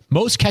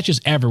most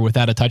catches ever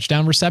without a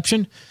touchdown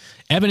reception.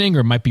 Evan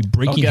Ingram might be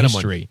breaking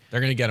history.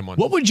 They're going to get him one.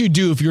 What would you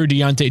do if you're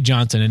Deontay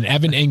Johnson and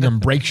Evan Ingram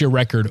breaks your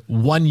record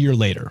 1 year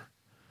later?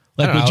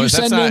 Like, would you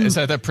send him? Is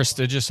that the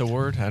prestigious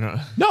award? I don't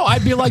know. No,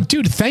 I'd be like,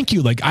 dude, thank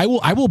you. Like, I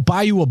will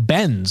buy you a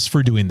Benz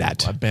for doing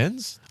that. A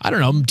Benz? I don't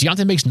know.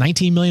 Deontay makes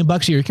 $19 million a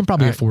year. You can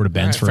probably afford a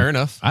Benz for. Fair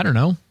enough. I don't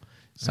know.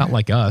 It's not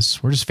like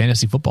us. We're just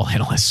fantasy football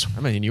analysts.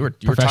 I mean, you were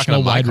talking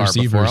Professional about my wide car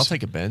receivers. before. I'll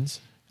take a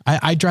Benz.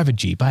 I drive a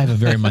Jeep. I have a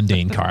very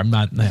mundane car. I'm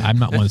not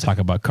one to talk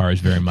about cars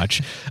very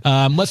much.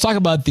 Let's talk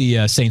about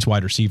the Saints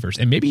wide receivers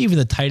and maybe even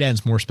the tight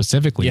ends more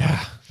specifically.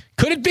 Yeah.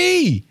 Could it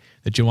be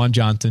that Juwan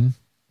Johnson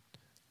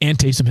and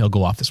Taysom Hill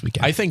go off this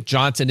weekend? I think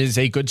Johnson is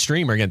a good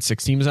streamer. Again,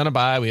 6 teams on a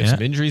bye. We have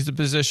some injuries to the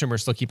position. We're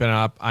still keeping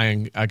an eye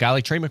on a guy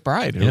like Trey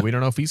McBride, who we don't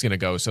know if he's going to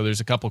go. So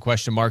there's a couple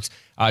question marks.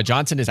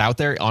 Johnson is out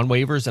there on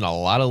waivers in a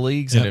lot of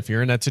leagues. And if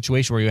you're in that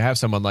situation where you have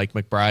someone like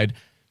McBride,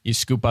 you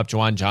scoop up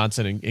Juwan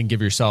Johnson and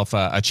give yourself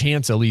a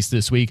chance at least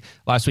this week.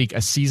 Last week,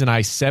 a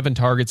season-high 7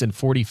 targets and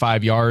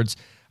 45 yards.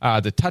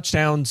 The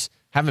touchdowns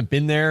haven't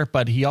been there,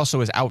 but he also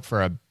is out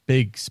for a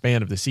big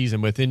span of the season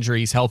with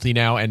injuries, healthy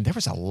now. And there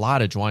was a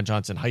lot of Juwan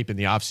Johnson hype in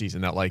the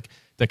offseason that, like,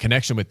 the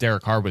connection with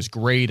Derek Carr was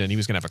great and he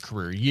was going to have a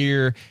career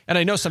year. And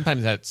I know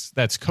sometimes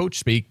that's coach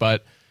speak,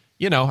 but,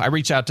 you know, I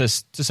reach out to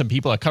some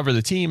people that cover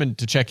the team and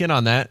to check in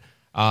on that.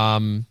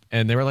 And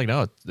they were like,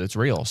 no, it's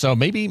real. So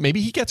maybe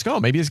he gets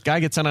going. Maybe this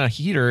guy gets on a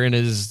heater and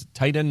is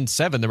tight end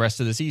 7 the rest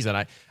of the season.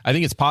 I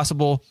think it's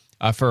possible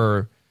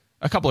for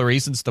a couple of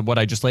reasons to what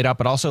I just laid out,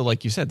 but also,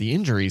 like you said, the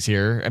injuries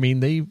here. I mean,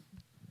 they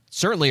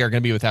certainly are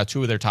going to be without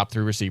 2 of their top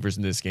 3 receivers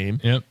in this game.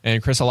 Yep.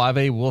 And Chris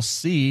Olave, we'll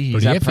see.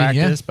 He's at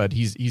practice, but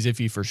he's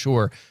iffy for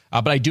sure.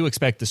 But I do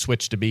expect the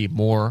switch to be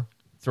more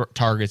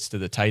targets to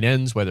the tight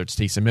ends, whether it's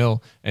Taysom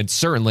Hill, and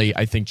certainly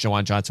I think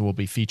Juwan Johnson will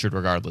be featured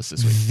regardless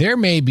this week. There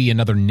may be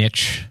another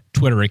niche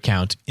Twitter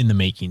account in the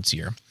makings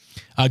here.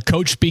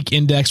 Coach Speak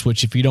Index,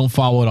 which if you don't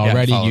follow it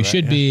already, you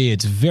should be.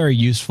 It's very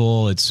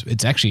useful.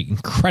 It's actually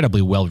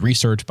incredibly well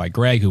researched by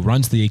Greg, who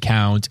runs the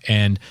account,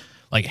 and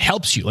like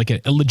helps you, like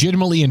it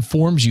legitimately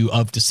informs you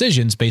of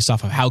decisions based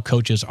off of how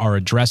coaches are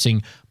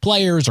addressing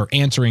players or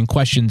answering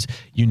questions,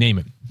 you name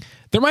it.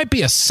 There might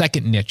be a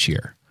second niche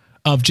here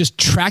of just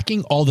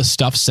tracking all the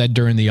stuff said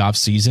during the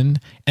offseason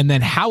and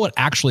then how it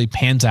actually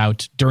pans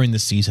out during the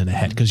season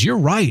ahead. Because you're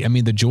right. I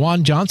mean, the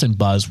Juwan Johnson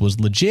buzz was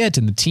legit,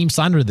 and the team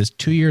signed her this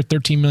 2-year,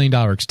 $13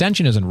 million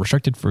extension as a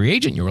restricted free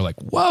agent. You were like,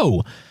 whoa.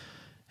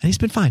 And he's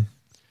been fine.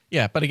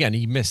 Yeah, but again,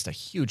 he missed a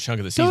huge chunk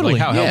of the season. Totally,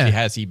 like, how healthy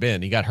has he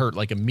been? He got hurt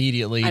like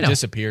immediately,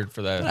 disappeared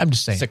for I'm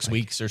just saying, 6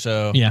 weeks or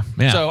so. Yeah.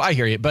 So I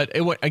hear you. But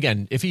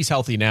again, if he's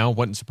healthy now,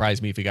 wouldn't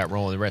surprise me if he got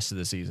rolling the rest of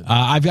the season.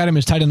 I've got him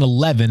as tight end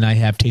 11. I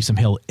have Taysom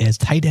Hill as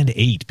tight end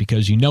 8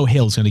 because you know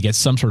Hill's going to get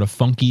some sort of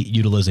funky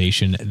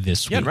utilization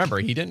this week. Yeah, remember,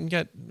 he didn't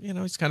get,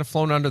 he's kind of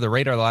flown under the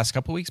radar the last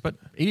couple of weeks, but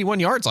 81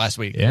 yards last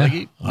week. Yeah.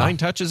 Like 9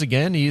 touches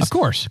again. He's of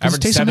course,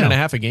 averaged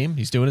 7.5 a game.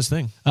 He's doing his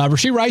thing.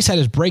 Rashee Rice had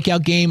his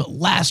breakout game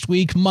last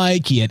week,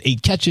 Mike. He had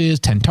 8 catches,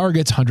 10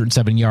 targets,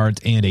 107 yards,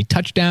 and a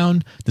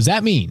touchdown. Does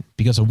that mean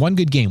because of one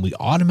good game, we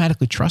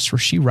automatically trust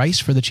Rashee Rice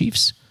for the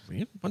Chiefs?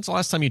 When's the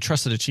last time you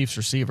trusted a Chiefs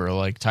receiver?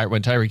 Like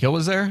when Tyreek Hill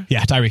was there?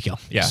 Yeah, Tyreek Hill.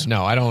 Yeah,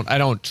 no, I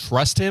don't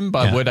trust him,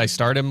 but would I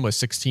start him with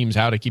 6 teams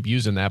out? I keep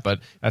using that,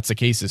 but that's the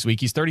case this week.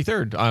 He's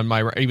 33rd on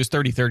he was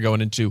 33rd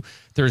going into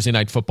Thursday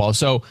Night Football.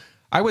 So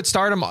I would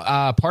start him.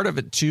 Part of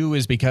it too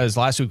is because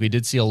last week we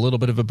did see a little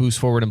bit of a boost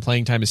forward in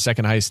playing time, his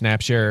second highest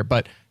snap share,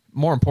 but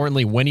more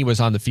importantly, when he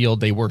was on the field,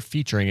 they were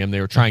featuring him. They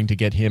were trying to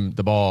get him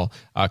the ball,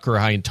 career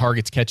high in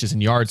targets, catches,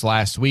 and yards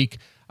last week.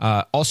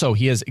 Also,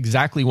 he has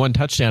exactly 1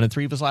 touchdown in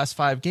 3 of his last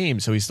 5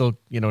 games. So he's still,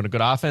 in a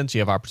good offense.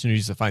 You have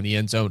opportunities to find the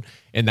end zone,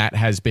 and that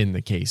has been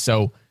the case.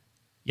 So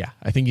Yeah,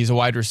 I think he's a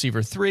wide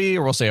receiver 3,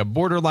 or we'll say a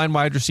borderline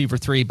wide receiver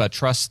 3, but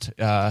trust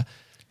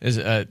is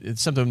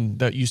it's something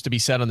that used to be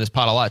said on this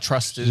pod a lot.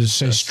 Trust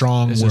is a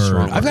strong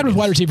word. I've got him as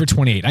wide receiver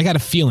 28. I got a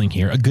feeling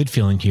here, a good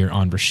feeling here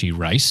on Rashee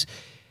Rice.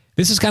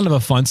 This is kind of a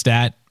fun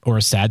stat or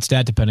a sad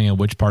stat, depending on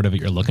which part of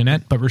it you're looking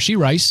at. But Rashee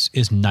Rice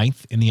is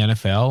 9th in the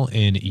NFL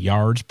in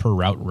yards per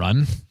route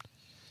run.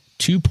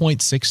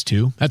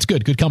 2.62. That's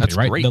good. Good company, That's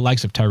right? great. The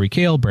likes of Tyreek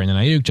Hill, Brandon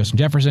Ayuk, Justin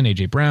Jefferson,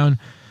 A.J. Brown,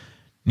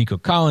 Nico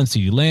Collins,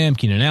 CeeDee Lamb,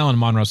 Keenan Allen,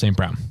 Monroe St.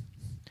 Brown.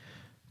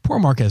 Poor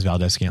Marquez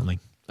Valdez-Scantling.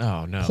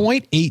 Oh, no.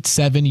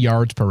 0.87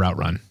 yards per route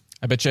run.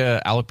 I bet you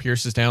Alec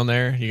Pierce is down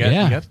there. You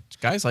got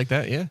guys like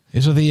that, yeah.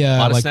 These are the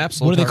lot of like,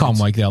 snaps, what do they call them?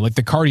 targets. Like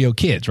the cardio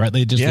kids, right?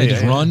 They just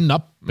run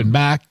up and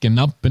back and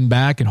up and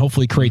back and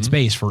hopefully create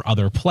space for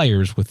other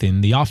players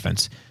within the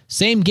offense.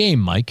 Same game,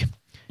 Mike.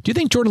 Do you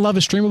think Jordan Love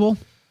is streamable?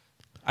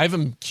 I have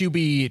him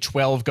QB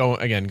 12 going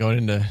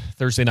into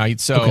Thursday night,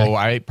 so Okay.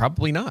 I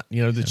probably not.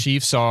 The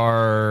Chiefs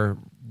are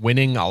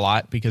winning a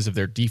lot because of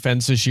their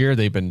defense this year.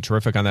 They've been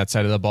terrific on that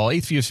side of the ball.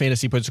 8th fewest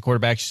fantasy points to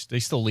quarterbacks. They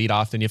still lead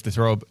often. You have to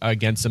throw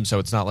against them, so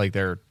it's not like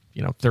they're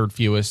 3rd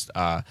fewest.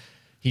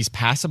 He's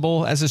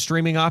passable as a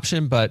streaming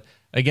option, but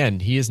again,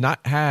 he has not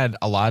had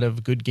a lot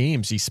of good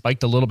games. He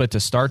spiked a little bit to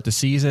start the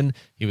season.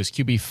 He was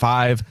QB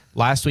 5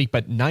 last week,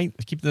 but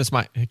 9th. Keep this in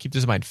mind.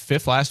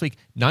 5th last week,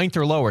 9th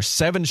or lower,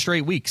 7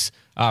 straight weeks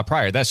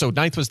prior. So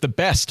 9th was the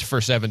best for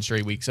 7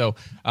 straight weeks. So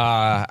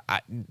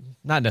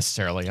not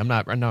necessarily. I'm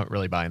not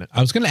really buying it.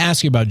 I was going to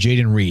ask you about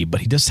Jaden Reed, but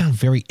he does sound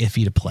very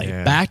iffy to play.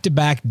 Yeah.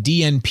 Back-to-back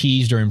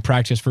DNPs during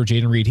practice for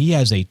Jaden Reed. He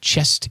has a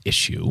chest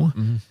issue.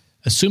 Mm-hmm.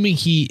 Assuming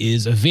he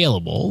is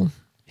available,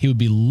 he would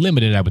be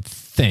limited, I would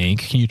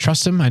think. Can you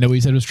trust him? I know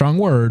he said a strong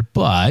word,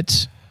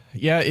 but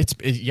Yeah,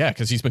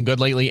 because he's been good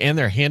lately, and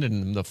they're handing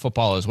him the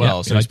football as well.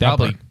 Yeah, so like he's that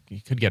probably part. he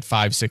could get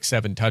 5, 6,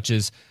 7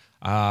 touches.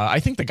 I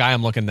think the guy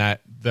I'm looking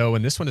at though,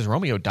 and this one is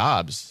Romeo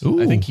Doubs.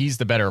 Ooh. I think he's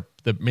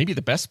maybe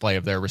the best play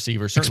of their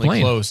receivers. Certainly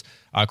Explain. close.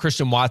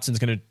 Christian Watson's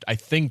going to, I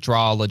think,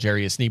 draw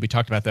L'Jarius Sneed. We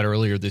talked about that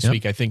earlier this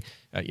week. I think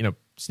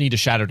Sneed is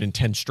shadowed in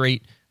 10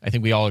 straight. I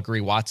think we all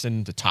agree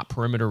Watson, the top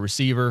perimeter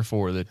receiver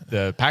for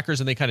the Packers,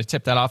 and they kind of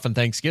tipped that off on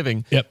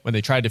Thanksgiving when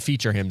they tried to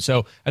feature him.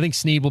 So I think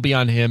Sneed will be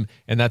on him,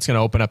 and that's going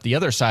to open up the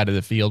other side of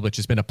the field, which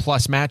has been a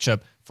plus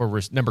matchup for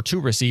number 2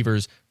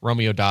 receivers,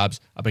 Romeo Doubs,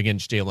 up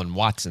against Jalen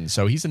Watson.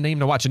 So he's a name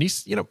to watch, and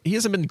he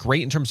hasn't been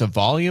great in terms of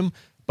volume,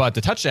 but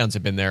the touchdowns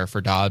have been there for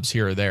Doubs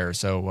here or there.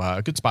 So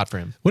a good spot for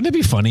him. wouldn't it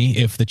be funny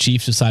if the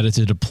Chiefs decided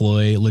to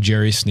deploy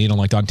L'Jarius Sneed on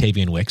like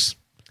Dontavian Wicks?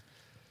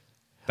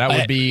 That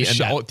would be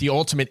the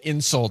ultimate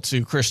insult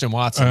to Christian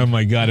Watson. Oh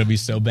my God, it'd be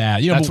so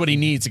bad. That's what he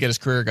needs to get his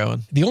career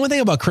going. The only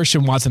thing about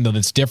Christian Watson, though,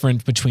 that's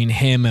different between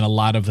him and a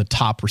lot of the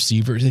top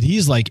receivers, that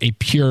he's like a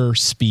pure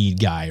speed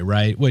guy,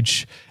 right?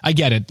 Which I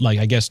get it. Like,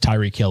 I guess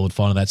Tyreek Hill would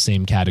fall into that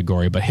same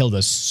category, but Hill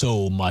does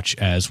so much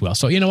as well.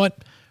 So, you know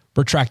what?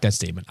 Retract that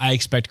statement. I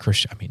expect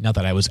Christian. I mean, not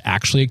that I was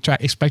actually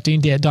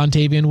expecting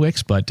Dontavian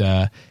Wicks, but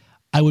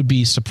I would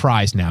be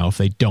surprised now if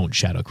they don't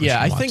shadow Christian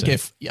Watson. Think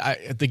if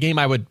the game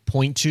I would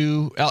point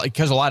to,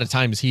 because a lot of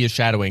times he is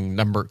shadowing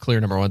clear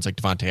number ones like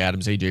Devontae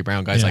Adams, A.J.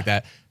 Brown, guys like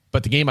that.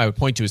 But the game I would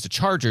point to is the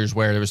Chargers,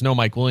 where there was no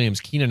Mike Williams.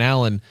 Keenan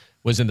Allen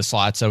was in the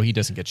slot, so he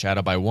doesn't get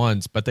shadowed by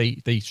ones. But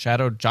they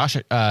shadowed Josh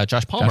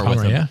Palmer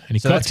with him. Yeah, and he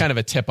so cooked. that's kind of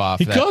a tip-off.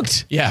 He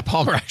cooked. Yeah,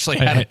 Palmer actually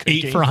had a good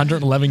 8 game. for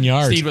 111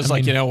 yards. Steve was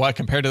you know what?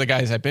 Compared to the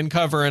guys I've been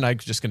covering, I'm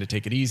just going to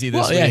take it easy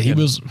this week. Yeah, he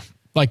was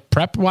like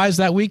prep-wise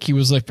that week. He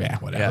was like,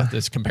 whatever. Yeah,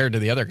 this compared to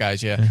the other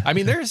guys. Yeah. I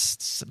mean,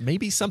 there's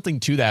maybe something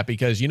to that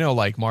because,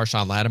 like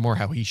Marshawn Lattimore,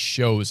 how he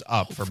shows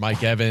up for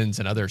Mike Evans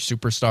and other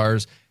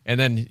superstars. And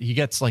then he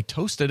gets like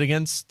toasted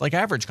against like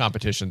average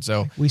competition.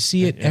 So We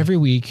see it every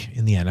week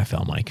in the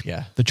NFL, Mike.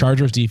 Yeah. The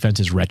Chargers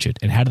defense is wretched.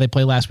 And how did they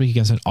play last week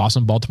against an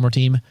awesome Baltimore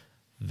team?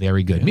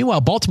 Very good.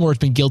 Meanwhile, Baltimore has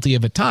been guilty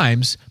of at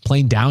times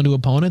playing down to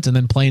opponents and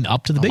then playing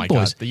up to the big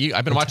boys. God.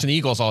 I've been watching the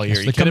Eagles all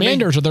year. The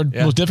Commanders are their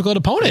most difficult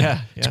opponent.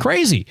 Yeah. It's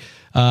crazy.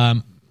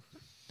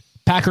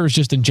 Packers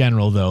just in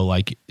general, though,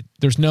 like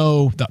there's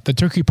the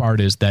tricky part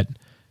is that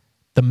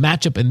the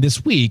matchup in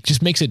this week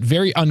just makes it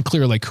very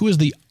unclear, like who is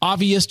the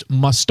obvious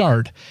must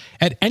start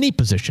at any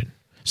position.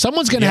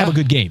 Someone's going to have a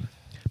good game,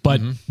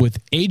 but with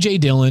A.J.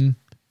 Dillon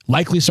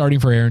likely starting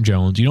for Aaron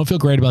Jones, you don't feel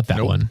great about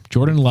that one.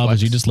 Jordan Love,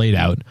 as you just laid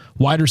out,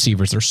 wide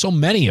receivers, there's so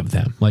many of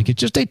them. Like it's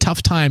just a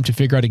tough time to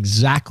figure out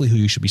exactly who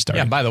you should be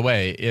starting. Yeah, by the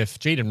way, if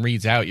Jaden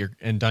Reed's out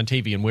and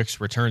Dontavian Wicks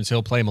returns,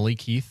 he'll play.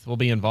 Malik Heath will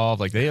be involved.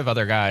 Like they have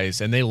other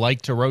guys, and they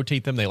like to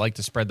rotate them. They like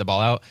to spread the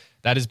ball out.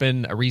 That has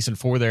been a reason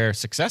for their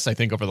success, I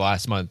think, over the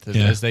last month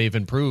as they've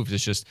improved.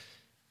 It's just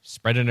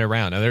spreading it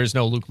around. Now, there's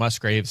no Luke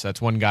Musgraves. That's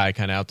one guy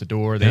kind of out the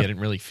door. They didn't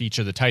really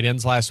feature the tight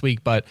ends last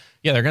week, but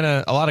yeah,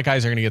 a lot of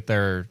guys are going to get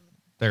their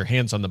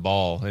hands on the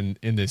ball in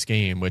this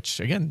game, which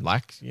again,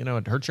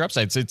 it hurts your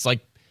upsides. It's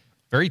like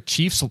very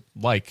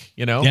Chiefs-like,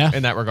 in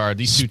that regard.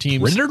 These two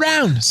teams Spread it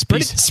around.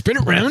 Spread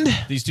it around.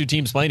 These two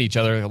teams playing each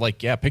other,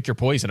 pick your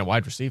poison, a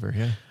wide receiver.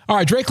 Yeah. All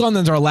right, Drake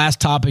London's our last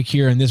topic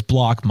here in this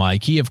block,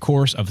 Mike. He, of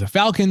course, of the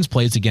Falcons,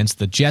 plays against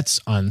the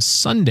Jets on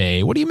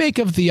Sunday. What do you make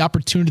of the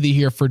opportunity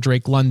here for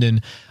Drake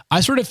London I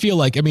sort of feel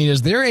like,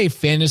 is there a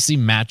fantasy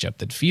matchup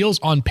that feels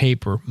on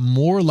paper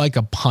more like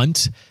a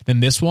punt than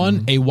this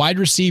one? A wide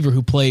receiver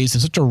who plays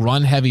in such a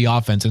run-heavy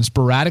offense and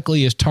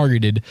sporadically is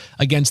targeted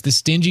against the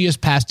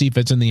stingiest pass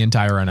defense in the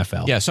entire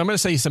NFL. Yeah, so I'm going to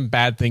say some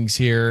bad things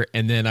here,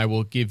 and then I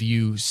will give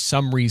you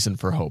some reason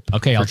for hope.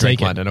 Okay, I'll Drake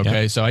take London, it.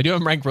 okay? Yep. So I do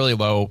have him ranked really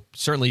low.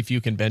 Certainly, if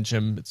you can bench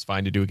him, it's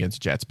fine to do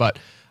against Jets. But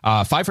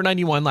 5 for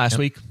 91 last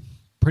week.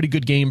 Pretty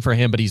good game for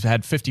him, but he's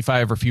had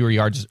 55 or fewer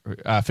yards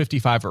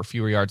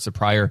the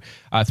prior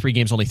 3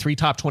 games, only 3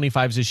 top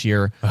 25s this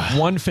year.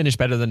 1 finished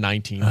better than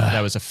 19.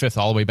 That was a 5th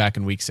all the way back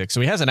in week 6.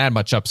 So he hasn't had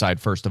much upside,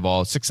 first of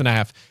all.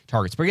 6.5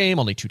 targets per game,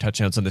 only 2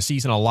 touchdowns in the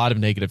season, a lot of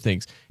negative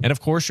things. And of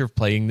course, you're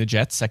playing the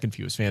Jets, second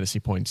fewest fantasy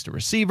points to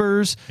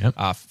receivers,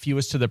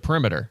 fewest to the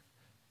perimeter.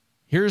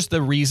 Here's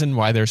the reason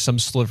why there's some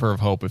sliver of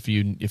hope if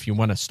you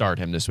want to start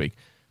him this week.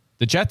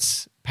 The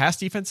Jets' pass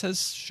defense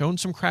has shown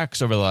some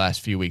cracks over the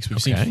last few weeks.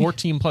 We've seen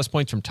 14-plus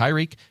points from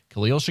Tyreek,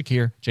 Khalil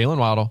Shakir, Jalen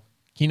Waddle,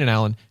 Keenan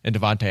Allen, and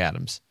Devontae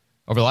Adams.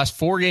 Over the last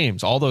 4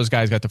 games, all those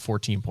guys got to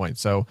 14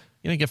 points. So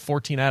get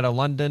 14 out of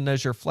London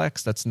as your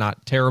flex. That's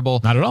not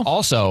terrible. Not at all.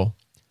 Also, a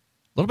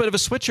little bit of a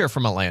switch here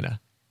from Atlanta.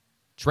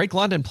 Drake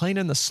London playing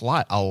in the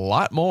slot a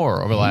lot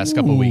more over the last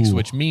couple of weeks,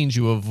 which means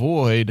you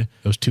avoid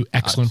those 2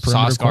 excellent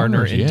perimeter Sauce Gardner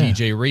corners, and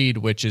DJ Reed,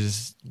 which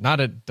is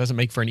doesn't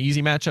make for an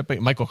easy matchup. But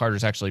Michael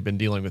Carter's actually been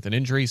dealing with an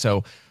injury,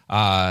 so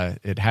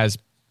it has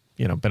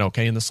been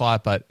okay in the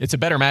slot, but it's a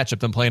better matchup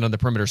than playing on the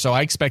perimeter. So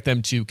I expect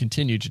them to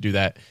continue to do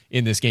that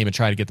in this game and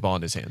try to get the ball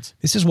in his hands.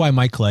 This is why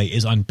Mike Clay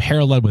is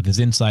unparalleled with his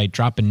insight,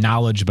 dropping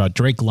knowledge about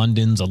Drake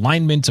London's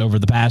alignment over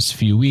the past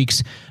few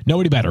weeks.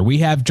 Nobody better. We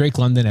have Drake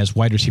London as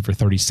wide receiver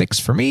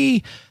 36 for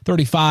me,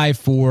 35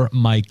 for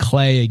Mike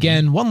Clay.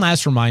 Again, one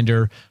last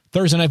reminder,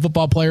 Thursday Night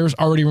Football players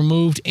already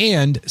removed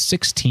and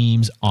 6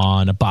 teams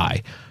on a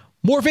bye.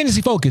 More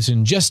Fantasy Focus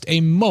in just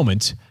a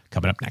moment,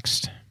 coming up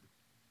next.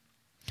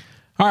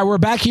 All right, we're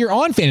back here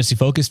on Fantasy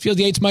Focus. Field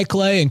Yates, Mike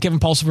Clay, and Kevin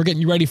Pulsifer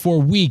getting you ready for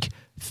Week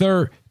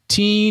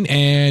 13.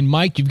 And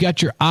Mike, you've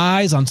got your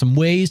eyes on some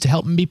ways to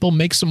help people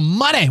make some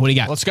money. What do you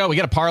got? Let's go. We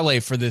got a parlay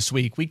for this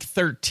week, Week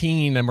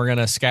 13, and we're going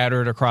to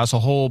scatter it across a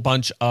whole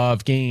bunch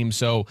of games.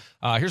 So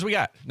here's what we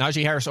got.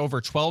 Najee Harris over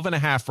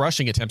 12.5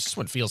 rushing attempts. This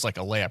one feels like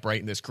a layup, right,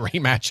 in this great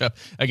matchup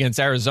against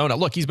Arizona.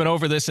 Look, he's been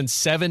over this in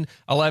 7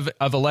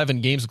 of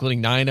 11 games,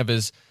 including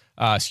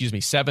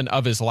 7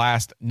 of his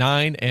last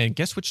 9. And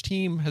guess which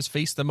team has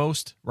faced the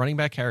most running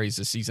back carries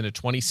this season at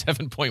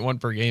 27.1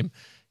 per game?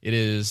 It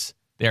is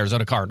the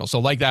Arizona Cardinals. So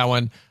like that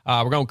one,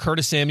 we're going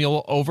Curtis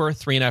Samuel over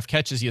 3.5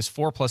 catches. He has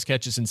 4+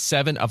 catches in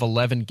 7 of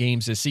 11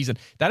 games this season.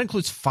 That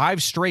includes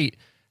 5 straight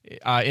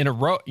in a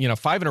row,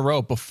 5 in a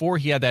row before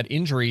he had that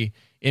injury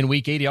in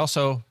week 8. He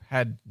also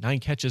had 9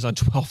 catches on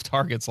 12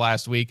 targets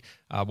last week.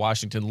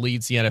 Washington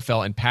leads the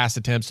NFL in pass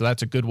attempts, so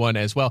that's a good one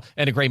as well.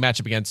 And a great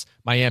matchup against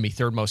Miami,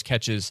 3rd most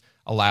catches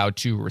allowed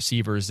to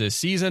receivers this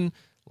season.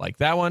 Like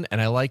that one.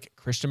 And I like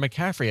Christian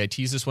McCaffrey. I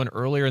teased this one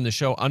earlier in the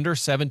show, under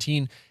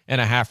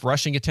 17.5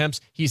 rushing attempts.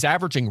 He's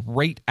averaging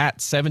right at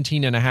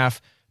 17.5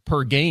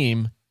 per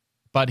game,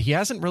 but he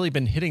hasn't really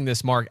been hitting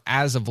this mark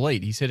as of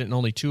late. He's hit it in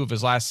only 2 of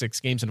his last 6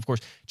 games. And of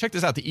course, check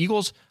this out. The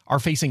Eagles are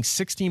facing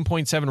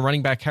 16.7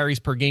 running back carries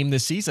per game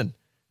this season.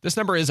 This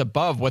number is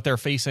above what they're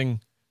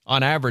facing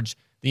on average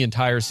the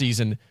entire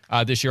season.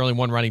 This year, only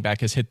 1 running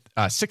back has hit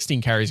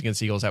 16 carries against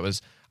the Eagles. That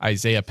was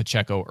Isaiah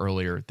Pacheco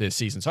earlier this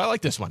season. So I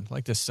like this one. I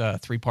like this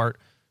 3-part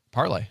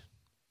parlay.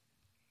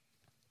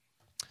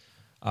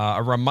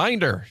 A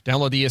reminder,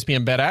 download the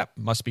ESPN Bet app.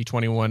 Must be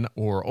 21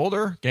 or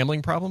older.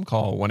 Gambling problem?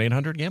 Call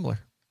 1-800-GAMBLER.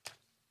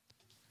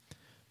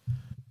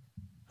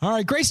 All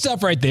right, great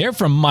stuff right there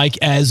from Mike,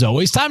 as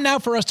always. Time now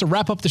for us to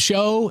wrap up the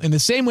show in the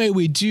same way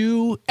we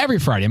do every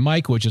Friday,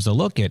 Mike, which is a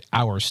look at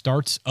our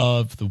starts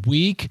of the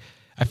week.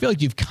 I feel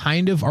like you've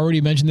kind of already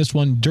mentioned this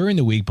one during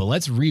the week, but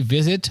let's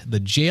revisit the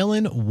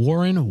Jaylen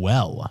Warren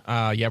well.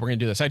 Yeah, we're going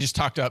to do this. I just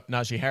talked up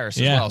Najee Harris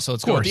as well, so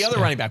let's go with the other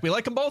running back. We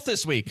like them both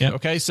this week. Yep.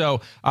 Okay,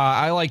 so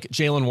I like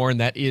Jaylen Warren.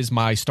 That is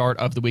my start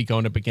of the week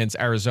going up against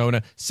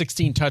Arizona.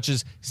 16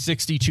 touches,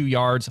 62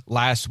 yards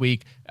last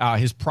week.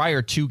 His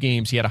prior 2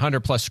 games, he had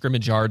 100-plus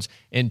scrimmage yards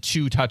and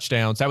 2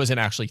 touchdowns. That was in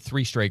actually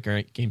 3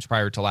 straight games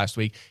prior to last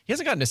week. He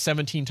hasn't gotten to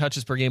 17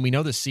 touches per game. We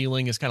know the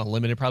ceiling is kind of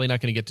limited, probably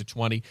not going to get to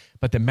 20,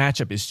 but the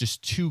matchup is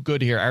just too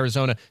good here.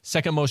 Arizona,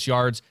 2nd most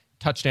yards,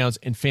 touchdowns,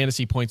 and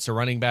fantasy points to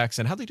running backs.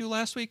 And how'd they do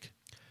last week?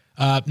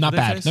 Not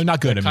bad. No,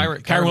 not good.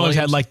 Kyren Williams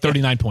had like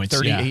 39 points.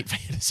 38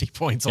 fantasy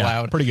points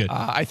allowed. Pretty good.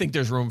 I think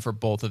there's room for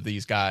both of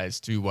these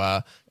guys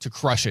to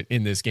crush it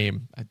in this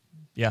game.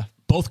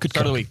 Both could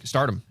start of the week.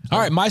 Start them. All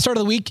right, my start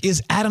of the week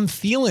is Adam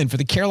Thielen for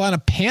the Carolina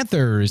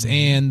Panthers.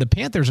 And the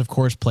Panthers, of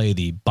course, play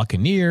the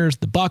Buccaneers,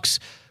 the Bucs,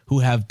 who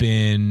have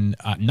been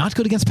not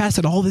good against pass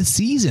at all this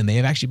season. They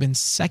have actually been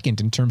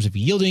 2nd in terms of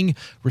yielding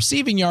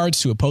receiving yards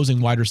to opposing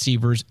wide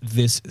receivers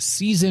this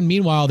season.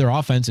 Meanwhile, their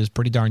offense is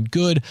pretty darn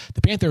good.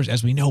 The Panthers,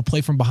 as we know,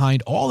 play from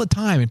behind all the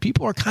time, and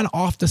people are kind of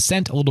off the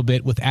scent a little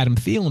bit with Adam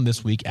Thielen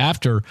this week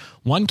after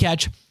 1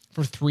 catch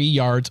for 3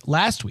 yards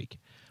last week.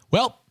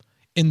 Well,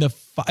 In the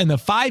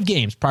 5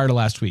 games prior to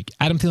last week,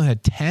 Adam Thielen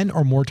had 10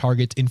 or more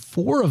targets in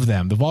 4 of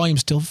them. The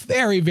volume's still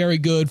very, very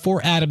good for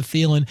Adam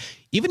Thielen.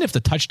 Even if the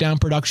touchdown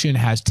production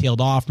has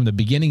tailed off from the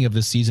beginning of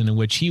the season in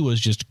which he was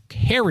just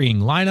carrying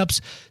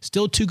lineups,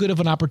 still too good of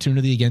an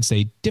opportunity against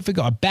a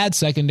bad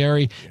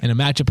secondary and a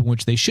matchup in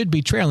which they should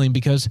be trailing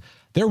because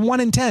they're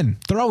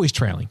 1-10. They're always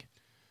trailing.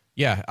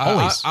 Yeah,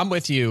 I'm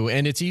with you,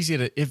 and it's easy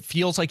it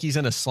feels like he's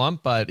in a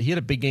slump, but he had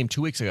a big game 2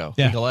 weeks ago,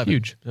 yeah, week 11,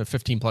 huge,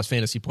 15-plus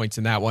fantasy points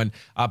in that one.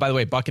 By the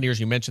way, Buccaneers,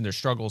 you mentioned their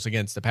struggles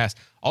against the pass.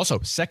 Also,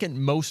 second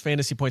most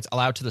fantasy points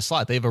allowed to the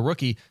slot. They have a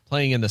rookie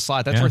playing in the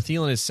slot. That's where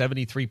Thielen is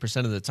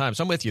 73% of the time.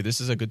 So I'm with you. This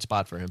is a good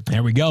spot for him.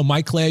 There we go.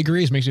 Mike Clay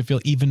agrees. Makes me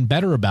feel even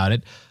better about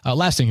it.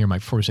 Last thing here,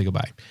 Mike, before we say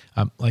goodbye.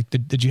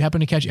 Did you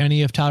happen to catch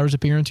any of Tyler's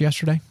appearance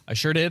yesterday? I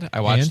sure did.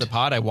 I watched the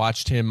pod. I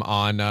watched him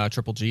on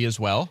Triple G as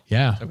well.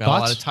 Yeah. I've got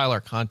a lot of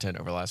Tyler content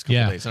over the last couple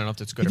of days. I don't know if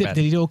that's good or bad.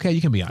 Did he do okay? You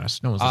can be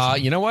honest. No one's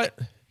listening. You know what?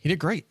 He did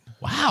great.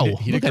 Wow.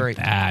 He did great.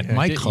 That. Yeah,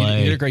 Mike Clay.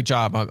 He did a great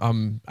job.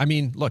 I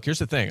mean, look, here's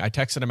the thing. I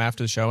texted him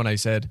after the show and I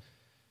said,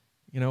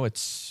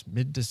 it's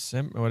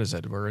mid-December. What is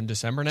it? We're in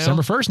December now?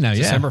 December 1st now, yeah.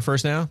 December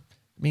 1st now.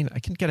 I mean, I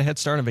can get a head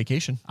start on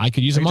vacation. I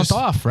could use a month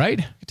off,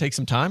 right? Take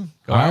some time.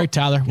 All right,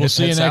 Tyler. We'll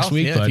see you next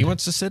week. Yeah, if he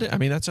wants to sit it, I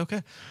mean, that's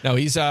okay. No,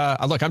 he's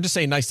look, I'm just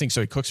saying nice things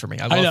so he cooks for me.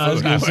 I love know, food. I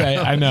was going to say,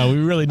 I know. We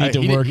really need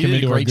to work him into our good graces. He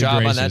did a great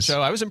job on that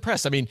show. I was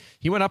impressed. I mean,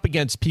 he went up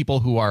against people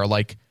who are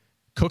like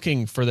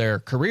cooking for their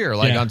career.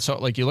 Like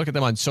you look at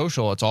them on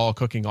social, it's all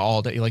cooking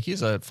all day. Like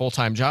he's a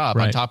full-time job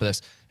on top of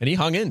this. And he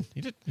hung in.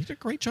 He did a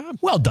great job.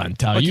 Well done,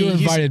 Tyler. You were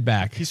invited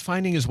back. He's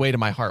finding his way to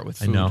my heart with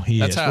food. I know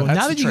he is.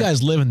 Now that you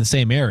guys live in the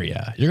same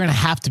area, you're going to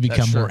have to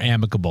become more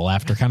amicable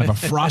after kind of a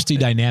frosty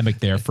dynamic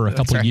there for a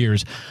couple of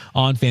years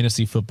on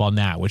Fantasy Football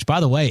Now, which, by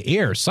the way,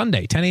 airs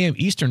Sunday, 10 a.m.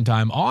 Eastern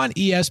Time on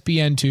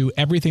ESPN2.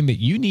 Everything that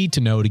you need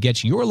to know to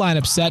get your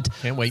lineup set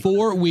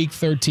for Week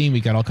 13.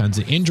 We've got all kinds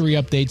of injury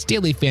updates,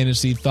 daily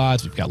fantasy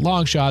thoughts. We've got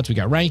long shots. We've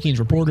got rankings,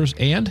 reporters,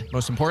 and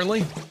most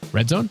importantly,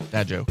 Red Zone.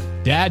 Dad joke.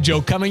 Dad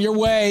joke coming your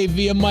way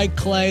via Mike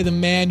Clay, the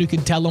man who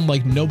can tell them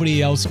like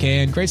nobody else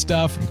can. Great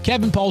stuff from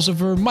Kevin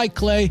Pulsifer, Mike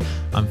Clay.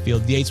 I'm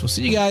Field Yates. We'll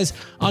see you guys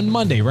on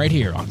Monday right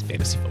here on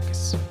Fantasy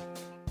Focus.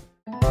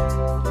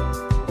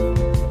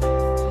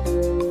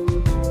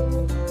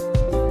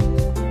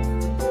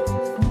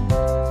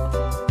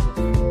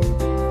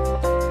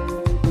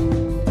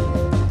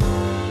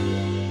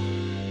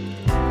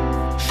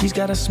 She's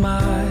got a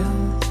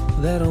smile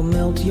that'll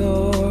melt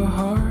your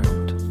heart.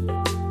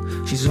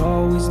 She's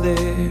always there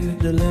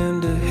to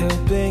lend a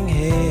helping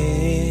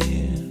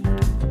hand.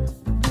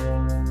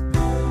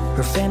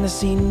 Her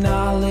fantasy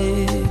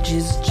knowledge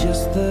is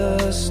just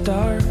the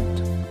start.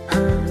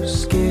 Her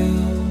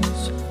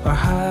skills are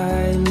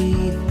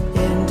highly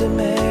in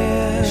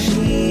demand.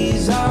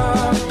 She's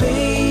our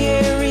Bay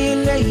Area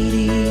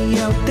lady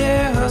out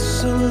there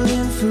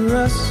hustling for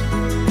us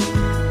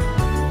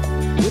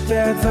with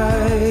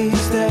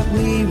advice that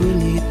we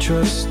really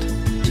trust.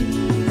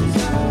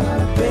 She's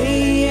our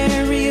Bay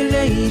Area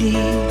lady,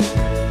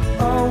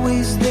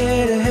 always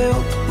there to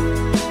help.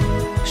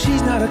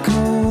 She's not a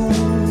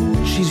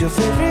clone, she's your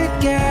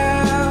favorite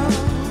gal.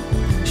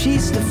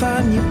 She's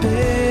Stefania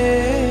Bell.